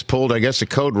 Jameis pulled, I guess, a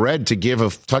code red to give a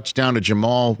touchdown to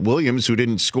Jamal Williams, who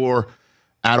didn't score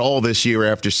at all this year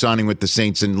after signing with the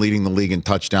Saints and leading the league in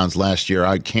touchdowns last year.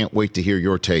 I can't wait to hear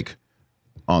your take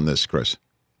on this, Chris.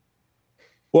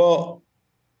 Well,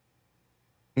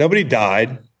 nobody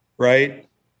died, right?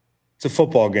 It's a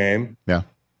football game. Yeah.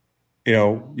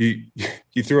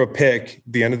 You threw a pick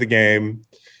at the end of the game.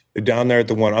 They're down there at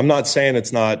the 1. I'm not saying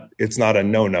it's not a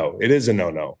no-no. It is a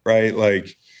no-no, right?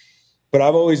 But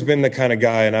I've always been the kind of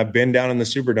guy, and I've been down in the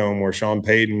Superdome where Sean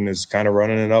Payton is kind of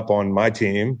running it up on my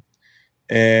team.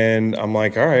 And I'm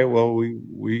like, all right, well,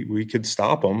 we could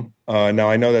stop him. Now,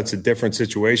 I know that's a different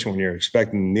situation when you're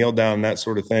expecting to kneel down, that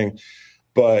sort of thing.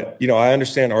 But, I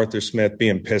understand Arthur Smith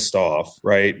being pissed off,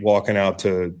 right, walking out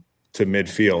to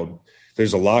midfield.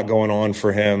 There's a lot going on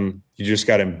for him. You just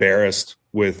got embarrassed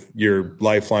with your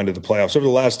lifeline to the playoffs over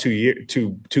the last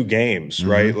two games,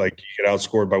 right? Like you get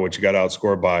outscored by what you got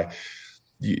outscored by.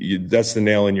 That's the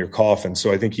nail in your coffin.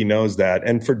 So I think he knows that.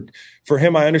 And for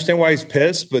him, I understand why he's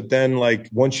pissed. But then,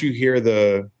 once you hear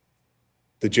the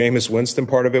Jameis Winston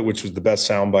part of it, which was the best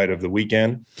soundbite of the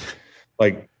weekend,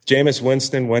 Jameis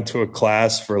Winston went to a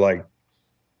class for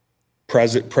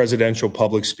presidential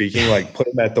public speaking, put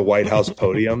him at the White House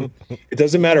podium. It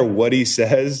doesn't matter what he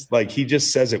says. He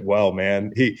just says it well,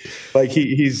 man.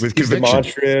 He's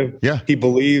demonstrative. Yeah. He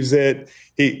believes it.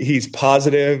 He's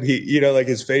positive.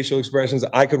 His facial expressions.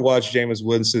 I could watch Jameis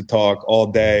Winston talk all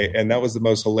day. And that was the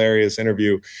most hilarious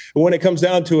interview. But when it comes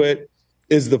down to it,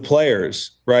 is the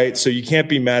players, right? So you can't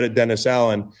be mad at Dennis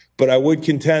Allen. But I would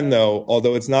contend, though,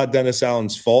 although it's not Dennis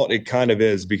Allen's fault, it kind of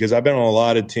is, because I've been on a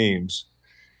lot of teams.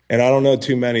 And I don't know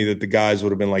too many that the guys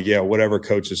would have been like, yeah, whatever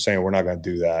coach is saying, we're not going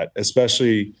to do that.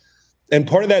 Especially, and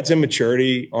part of that's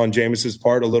immaturity on Jameis's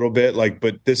part a little bit. Like,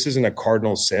 but this isn't a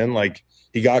cardinal sin. Like,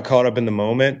 he got caught up in the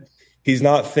moment. He's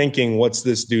not thinking, what's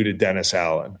this do to Dennis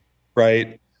Allen,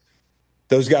 right?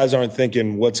 Those guys aren't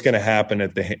thinking what's going to happen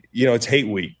it's hate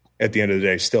week at the end of the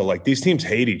day still. Like, these teams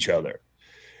hate each other.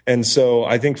 And so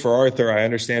I think for Arthur, I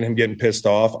understand him getting pissed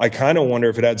off. I kind of wonder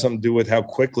if it had something to do with how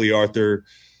quickly Arthur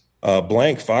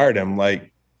Blank fired him.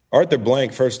 Like, Arthur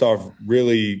Blank, first off,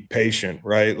 really patient,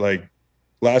 right? Like,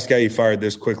 last guy he fired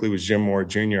this quickly was Jim Moore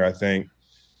Jr., I think.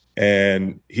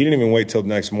 And he didn't even wait till the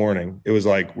next morning. It was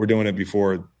like, we're doing it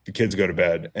before the kids go to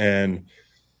bed. And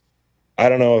I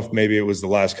don't know if maybe it was the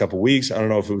last couple of weeks. I don't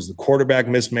know if it was the quarterback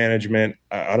mismanagement.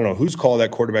 I don't know whose call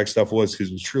that quarterback stuff was, because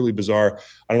it was truly bizarre.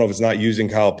 I don't know if it's not using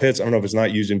Kyle Pitts. I don't know if it's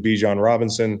not using Bijan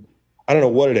Robinson. I don't know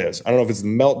what it is. I don't know if it's the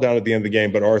meltdown at the end of the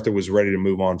game, but Arthur was ready to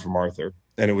move on from Arthur.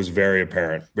 And it was very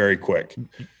apparent, very quick.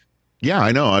 Yeah,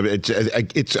 I know.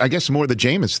 It's I guess more the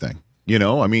Jameis thing.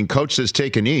 I mean, coach says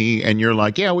take a knee, and you're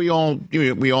like, yeah, we all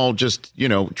just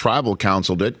tribal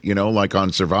counseled it, like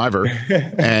on Survivor,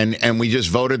 and we just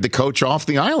voted the coach off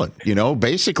the island.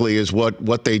 Basically is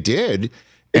what they did.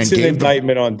 It's an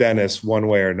indictment on Dennis one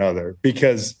way or another,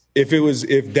 because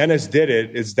if Dennis did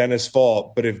it, it's Dennis'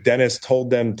 fault. But if Dennis told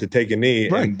them to take a knee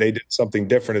and they did something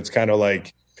different, it's kind of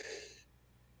like,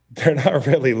 they're not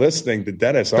really listening to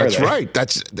Dennis, are they? That's right.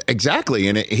 That's exactly.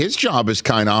 And his job is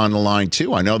kind of on the line,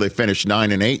 too. I know they finished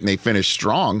 9-8 and they finished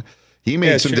strong. He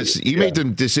made made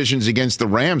some decisions against the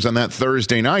Rams on that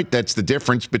Thursday night. That's the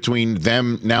difference between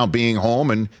them now being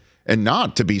home and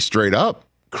not, to be straight up,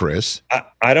 Chris.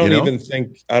 I don't even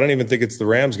think it's the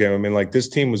Rams game. I mean, like, this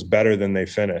team was better than they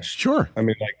finished. Sure. I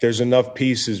mean, like, there's enough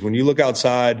pieces. When you look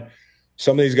outside,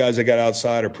 some of these guys that got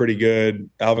outside are pretty good.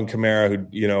 Alvin Kamara,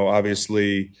 who,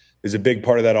 obviously is a big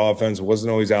part of that offense,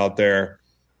 wasn't always out there.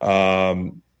 But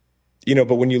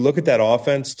when you look at that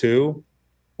offense too,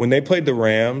 when they played the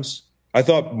Rams, I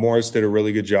thought Morris did a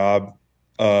really good job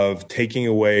of taking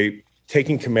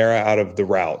Kamara out of the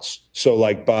routes. So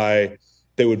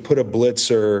they would put a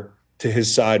blitzer to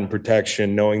his side in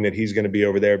protection, knowing that he's going to be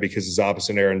over there because he's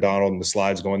opposite Aaron Donald and the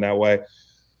slide's going that way.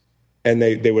 And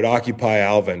they would occupy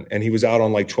Alvin, and he was out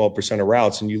on like 12% of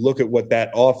routes. And you look at what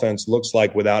that offense looks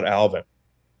like without Alvin.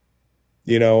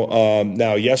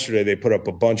 Now yesterday they put up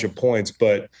a bunch of points,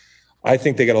 but I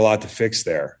think they got a lot to fix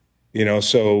there.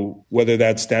 So whether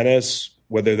that's Dennis,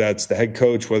 whether that's the head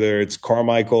coach, whether it's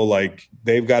Carmichael, like,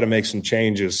 they've got to make some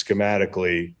changes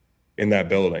schematically in that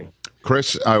building.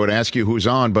 Chris, I would ask you who's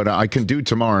on, but I can do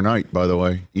tomorrow night, by the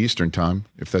way, Eastern time,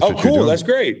 if that's what you're doing. That's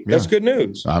great. Yeah. That's good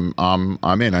news. I'm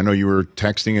in. I know you were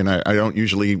texting, and I don't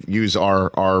usually use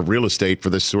our real estate for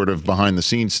this sort of behind the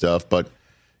scenes stuff, but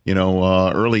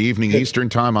early evening Eastern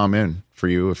time, I'm in for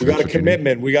you. If we got a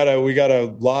commitment, we got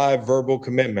a live verbal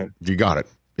commitment. You got it.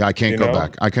 Yeah, I can't go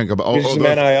back. I can't go back. Some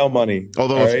NIL money.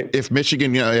 Although if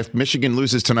Michigan, if Michigan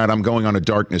loses tonight, I'm going on a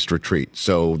darkness retreat.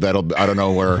 So I don't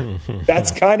know where.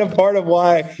 That's kind of part of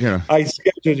why I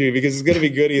scheduled you, because it's going to be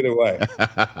good either way.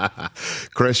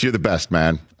 Chris, you're the best,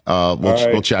 man.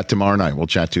 We'll chat tomorrow night. We'll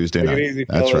chat Tuesday night. Easy,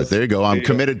 that's fellas. right. There you go. I'm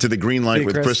committed to the Green Light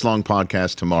with Chris Long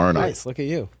podcast tomorrow night. Nice. Look at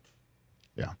you.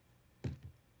 Yeah.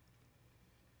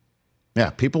 Yeah.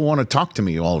 People want to talk to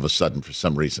me all of a sudden for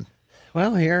some reason.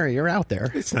 Well, you're out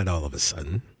there. It's not all of a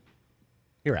sudden.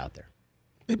 You're out there.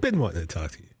 They've been wanting to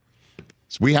talk to you.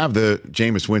 So we have the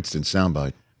Jameis Winston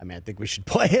soundbite. I mean, I think we should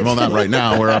play it. Well, not right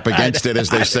now. We're up against it, as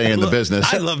they say in the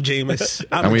business. I love Jameis.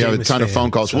 And we have a ton of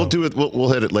phone calls. So. We'll do it.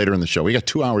 We'll hit it later in the show. We got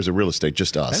 2 hours of real estate,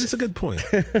 just us. That is a good point.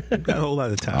 We've got a whole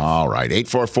lot of time. All right.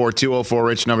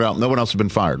 844-204-RICH. No one else has been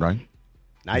fired, right?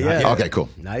 Not yet. Okay, cool.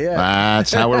 Not yet.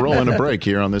 That's how we're rolling a break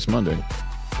here on this Monday.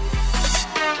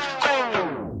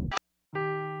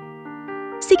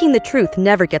 Seeking the truth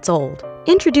never gets old.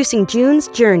 Introducing June's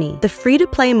Journey, the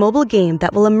free-to-play mobile game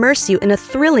that will immerse you in a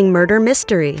thrilling murder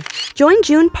mystery. Join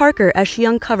June Parker as she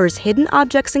uncovers hidden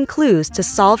objects and clues to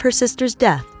solve her sister's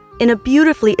death in a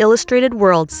beautifully illustrated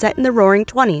world set in the Roaring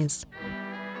 '20s.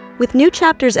 With new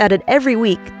chapters added every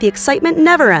week, the excitement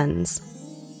never ends.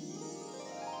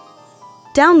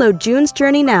 Download June's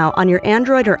Journey now on your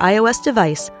Android or iOS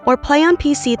device, or play on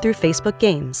PC through Facebook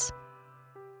Games.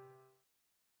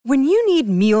 When you need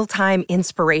mealtime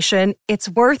inspiration, it's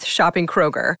worth shopping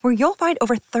Kroger, where you'll find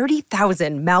over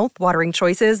 30,000 mouth-watering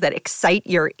choices that excite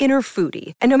your inner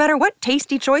foodie. And no matter what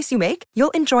tasty choice you make,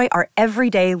 you'll enjoy our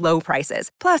everyday low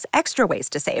prices, plus extra ways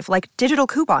to save, like digital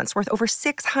coupons worth over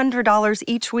 $600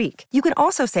 each week. You can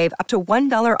also save up to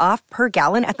 $1 off per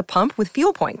gallon at the pump with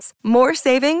fuel points. More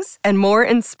savings and more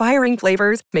inspiring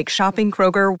flavors make shopping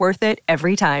Kroger worth it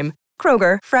every time.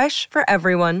 Kroger, fresh for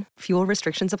everyone. Fuel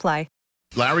restrictions apply.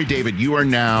 Larry David, you are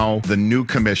now the new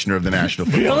commissioner of the National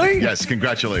Football League. Really? Yes,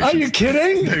 congratulations. Are you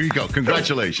kidding? There you go.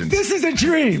 Congratulations. This is a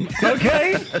dream,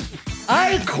 okay?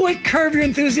 I quit Curb Your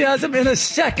Enthusiasm in a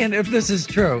second if this is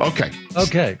true.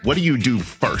 Okay. What do you do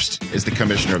first as the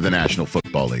commissioner of the National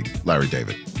Football League, Larry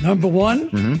David? Number one,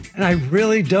 and I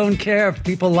really don't care if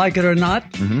people like it or not,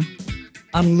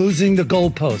 I'm losing the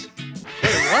goalpost.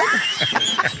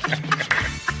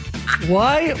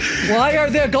 What? Why are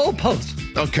there goalposts?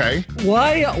 Okay.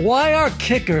 Why are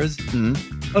kickers,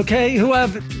 okay,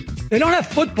 they don't have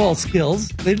football skills.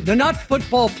 They're not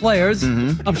football players.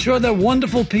 I'm sure they're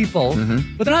wonderful people,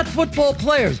 but they're not football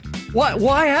players.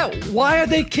 Why are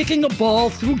they kicking a ball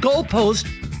through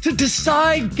goalposts to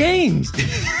decide games?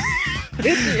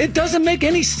 It doesn't make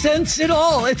any sense at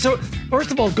all.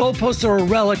 First of all, goalposts are a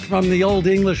relic from the old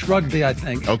English rugby, I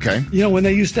think. Okay. You know, when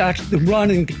they used to actually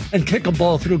run and kick a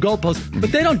ball through goalposts.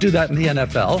 But they don't do that in the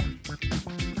NFL.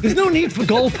 There's no need for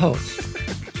goalposts.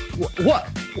 What?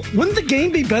 Wouldn't the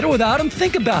game be better without them?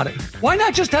 Think about it. Why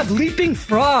not just have leaping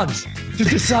frogs to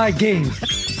decide games?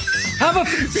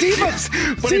 See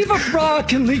if a frog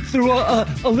can leap through a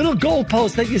little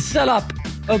goalpost that you set up,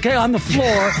 okay, on the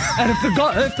floor. And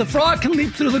if the frog can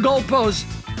leap through the goalpost,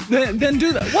 then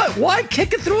do that. What? Why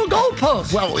kick it through a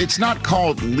goalpost? Well, it's not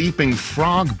called leaping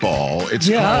frog ball. It's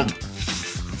called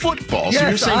football. So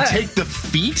you're saying take the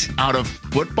feet out of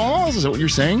footballs? Is that what you're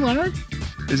saying, Larry?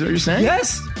 Is that what you're saying?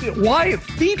 Yes. Why?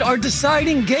 Feet are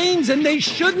deciding games, and they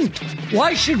shouldn't.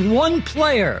 Why should one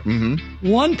player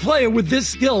with this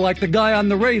skill, like the guy on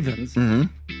the Ravens,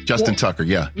 Justin Tucker,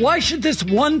 yeah. Why should this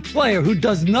one player who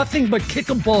does nothing but kick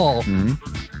a ball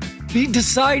be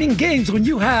deciding games when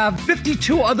you have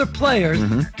 52 other players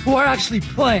who are actually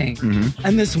playing,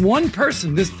 and this one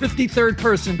person, this 53rd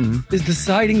person, is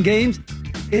deciding games?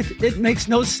 It makes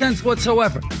no sense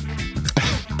whatsoever.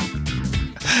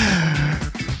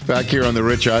 Back here on the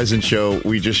Rich Eisen Show,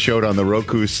 we just showed on the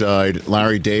Roku side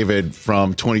Larry David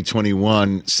from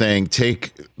 2021 saying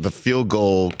take the field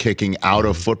goal kicking out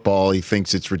of football. He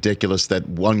thinks it's ridiculous that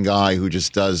one guy who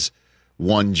just does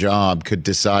one job could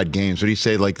decide games. What do you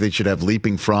say? Like they should have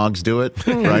leaping frogs do it,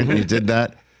 right? He did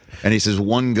that. And he says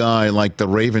one guy like the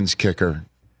Ravens kicker.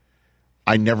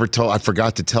 I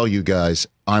forgot to tell you guys,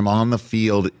 I'm on the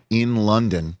field in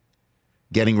London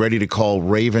getting ready to call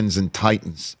Ravens and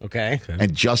Titans. Okay.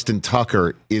 And Justin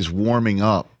Tucker is warming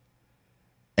up.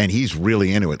 And he's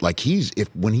really into it. Like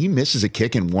when he misses a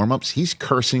kick in warmups, he's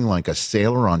cursing like a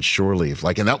sailor on shore leave.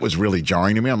 Like, and that was really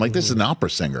jarring to me. I'm like, this is an opera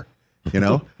singer. You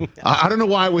know? I don't know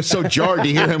why I was so jarred to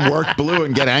hear him work blue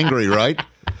and get angry, right?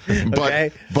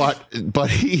 But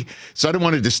so I didn't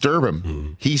want to disturb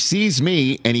him. He sees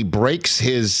me and he breaks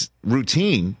his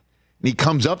routine and he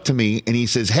comes up to me and he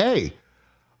says, "Hey,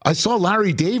 I saw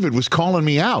Larry David was calling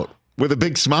me out," with a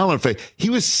big smile on his face. He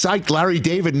was psyched Larry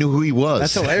David knew who he was.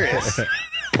 That's hilarious.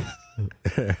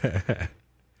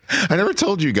 I never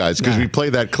told you guys because we play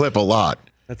that clip a lot.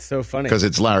 That's so funny. Because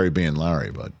it's Larry being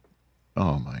Larry, but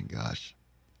oh my gosh.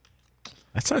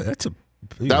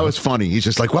 That was funny. He's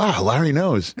just like, wow, Larry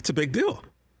knows. That's a big deal.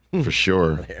 For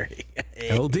sure. Larry.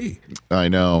 LD. I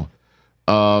know.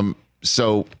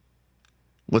 So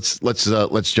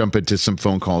let's jump into some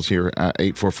phone calls here at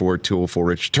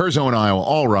 844-204-RICH. Turzo in Iowa.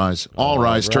 All rise. All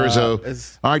rise,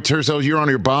 Turzo. All right, Turzo, you're on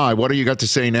your bye. What do you got to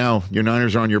say now? Your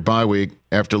Niners are on your bye week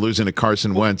after losing to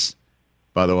Carson Wentz,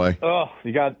 by the way. Oh,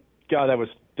 God, that was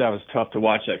tough to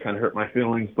watch. That kind of hurt my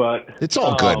feelings, but it's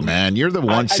all good, man. You're the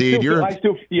one seed.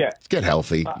 Get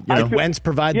healthy. Wentz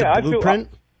provide the blueprint.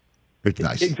 It's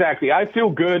nice. Exactly. I feel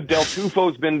good. Del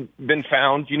Tufo's been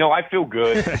found. I feel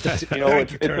good. It's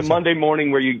a Monday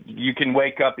morning where you can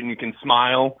wake up and you can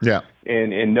smile. Yeah.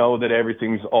 And know that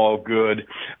everything's all good.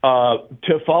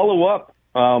 To follow up,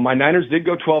 my Niners did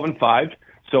go 12-5,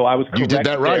 so I was correct. You did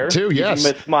that right there. too.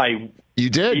 Yes. You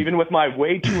did. Even with my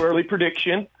way too early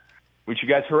prediction, which you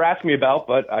guys harassed me about,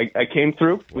 but I came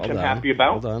through, which I'm happy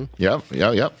about. Well done.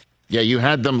 Yep. Yeah, you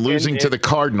had them losing to the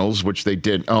Cardinals, which they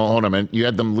did. Oh, hold on a minute. You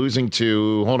had them losing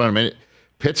to,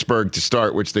 Pittsburgh to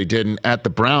start, which they did, and at the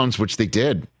Browns, which they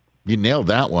did. You nailed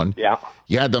that one. Yeah.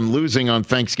 You had them losing on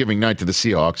Thanksgiving night to the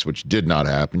Seahawks, which did not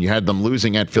happen. You had them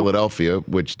losing at Philadelphia,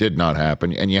 which did not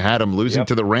happen. And you had them losing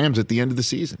to the Rams at the end of the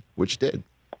season, which did.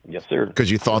 Yes, sir.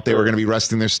 Because you thought they were going to be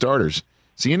resting their starters.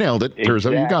 So you nailed it.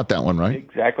 Turzo, you got that one right.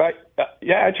 Exactly.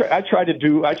 I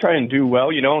try and do well,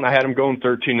 and I had them going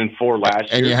 13-4 last year.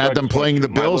 And you had them playing the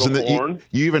Bills, and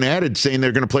you even added saying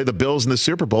they're going to play the Bills in the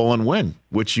Super Bowl and win,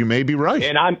 which you may be right.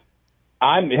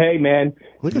 And hey man,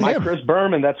 Chris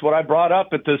Berman. That's what I brought up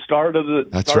at the start of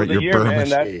the year, Berman.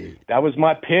 man. That was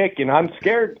my pick, and I'm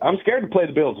scared. I'm scared to play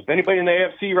the Bills. If anybody in the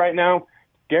AFC right now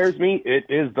scares me, it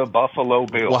is the Buffalo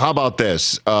Bills. Well, how about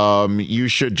this? You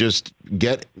should just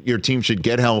your team should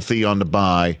get healthy on the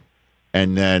bye,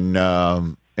 and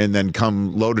then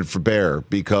come loaded for bear,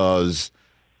 because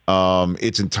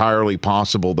it's entirely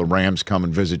possible the Rams come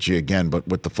and visit you again, but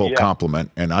with the full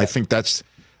complement. And I think that's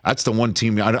the one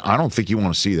team I don't think you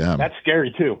want to see them. That's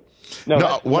scary too.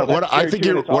 What I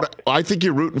think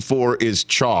you're rooting for is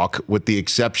chalk, with the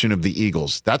exception of the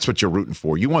Eagles. That's what you're rooting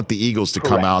for. You want the Eagles to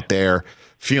come out there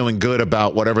feeling good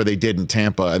about whatever they did in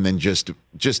Tampa, and then just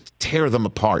tear them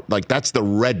apart. Like, that's the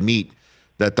red meat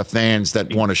that the fans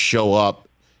that want to show up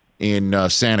in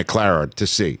Santa Clara to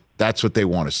see. That's what they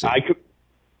want to see.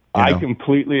 I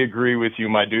completely agree with you,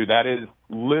 my dude. That is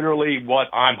literally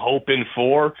what I'm hoping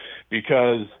for,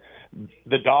 because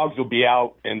the dogs will be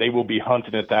out and they will be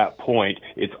hunting at that point.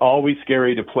 It's always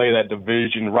scary to play that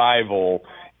division rival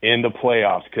in the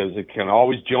playoffs, because it can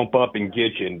always jump up and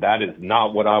get you, and that is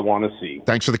not what I want to see.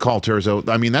 Thanks for the call, Terzo.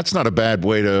 I mean, that's not a bad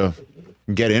way to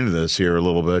get into this here a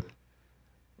little bit.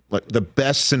 Like, the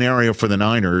best scenario for the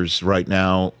Niners right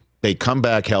now, they come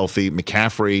back healthy.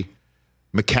 McCaffrey,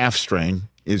 McCaff strain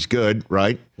is good,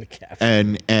 right?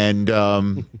 And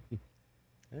the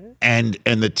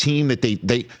team that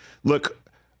they look.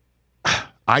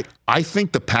 I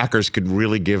think the Packers could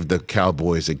really give the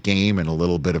Cowboys a game and a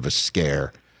little bit of a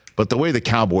scare. But the way the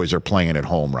Cowboys are playing at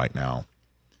home right now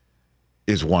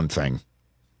is one thing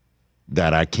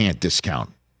that I can't discount.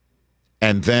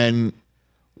 And then,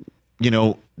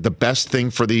 the best thing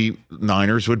for the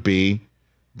Niners would be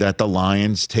that the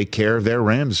Lions take care of their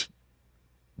Rams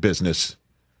business.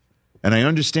 And I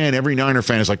understand every Niner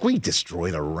fan is like, we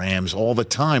destroy the Rams all the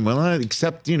time. Well,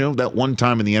 except, that one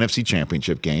time in the NFC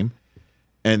Championship game.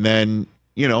 And then,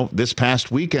 this past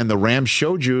weekend, the Rams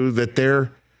showed you that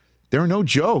they're no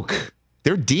joke.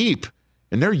 They're deep,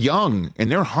 and they're young,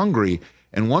 and they're hungry.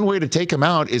 And one way to take them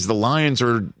out is the Lions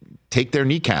take their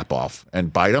kneecap off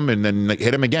and bite them and then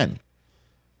hit them again.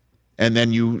 And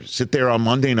then you sit there on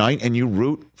Monday night and you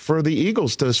root for the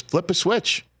Eagles to flip a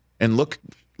switch and look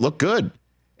good.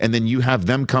 And then you have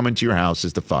them come into your house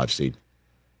as the 5 seed,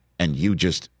 and you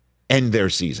just end their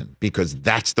season, because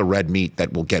that's the red meat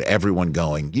that will get everyone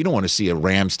going. You don't want to see a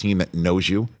Rams team that knows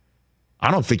you.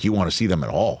 I don't think you want to see them at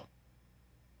all.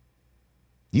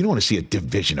 You don't want to see a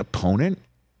division opponent.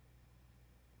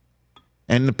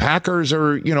 And the Packers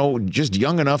are, just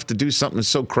young enough to do something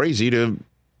so crazy to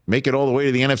make it all the way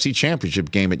to the NFC Championship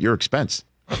game at your expense.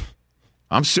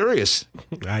 I'm serious.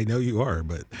 I know you are,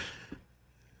 but...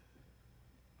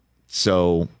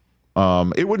 So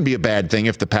it wouldn't be a bad thing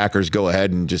if the Packers go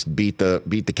ahead and just beat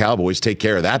the Cowboys, take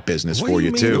care of that business for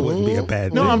you too. It wouldn't be a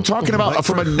bad No, thing? I'm talking about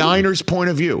from a Niners point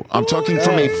of view. I'm talking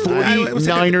from a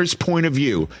 49ers point of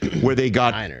view, where they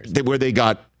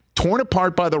got torn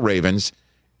apart by the Ravens,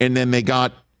 and then they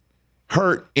got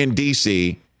hurt in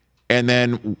DC, and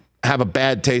then have a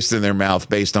bad taste in their mouth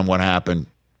based on what happened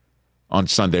on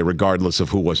Sunday, regardless of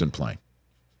who wasn't playing.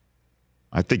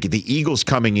 I think the Eagles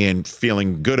coming in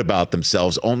feeling good about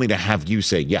themselves, only to have you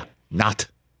say, yeah, not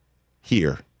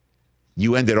here.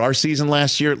 You ended our season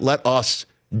last year. Let us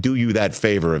do you that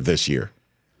favor of this year.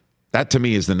 That, to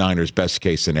me, is the Niners' best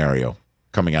case scenario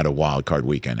coming out of Wild Card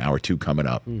Weekend, hour 2 coming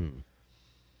up.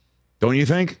 Don't you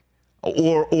think?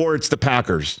 Or it's the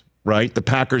Packers, right? The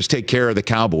Packers take care of the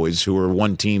Cowboys, who are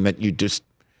one team that you just,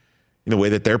 the way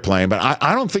that they're playing. But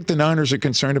I don't think the Niners are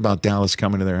concerned about Dallas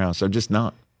coming to their house. I'm just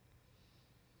not.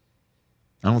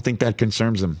 I don't think that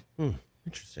concerns them.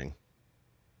 Interesting.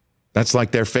 That's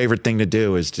like their favorite thing to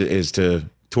do is to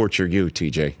torture you,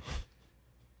 TJ.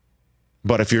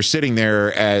 But if you're sitting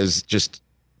there as just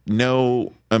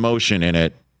no emotion in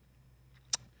it,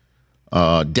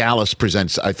 Dallas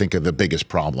presents, I think, the biggest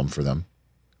problem for them,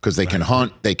 because they can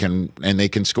hunt, they can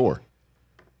score.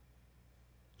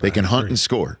 They can hunt and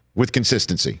score with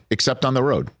consistency, except on the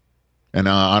road. And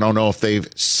I don't know if they've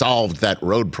solved that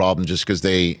road problem just because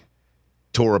they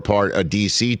tore apart a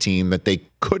DC team that they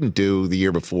couldn't do the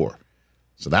year before.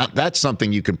 So that's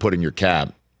something you can put in your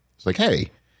cap. It's like,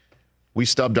 hey, we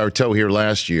stubbed our toe here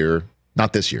last year,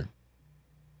 not this year.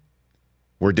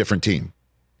 we're a different team.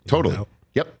 Totally.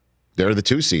 Yep. They're the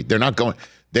 2 seed. They're not going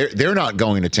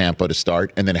to Tampa to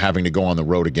start and then having to go on the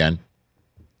road again.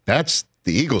 That's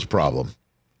the Eagles' problem.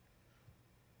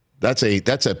 That's a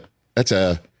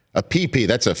PP.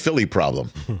 That's a Philly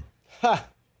problem.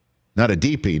 Not a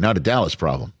DP, not a Dallas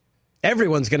problem.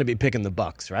 Everyone's going to be picking the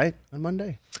Bucs, right, on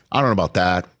Monday? I don't know about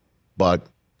that, but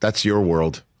that's your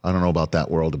world. I don't know about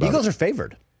that world. Eagles are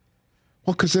favored.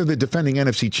 Well, because they're the defending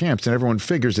NFC champs, and everyone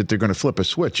figures that they're going to flip a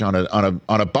switch on a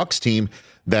Bucs team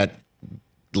that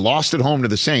lost at home to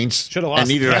the Saints and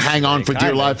needed to hang on for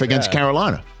dear life against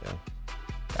Carolina. Yeah.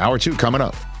 Hour 2 coming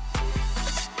up.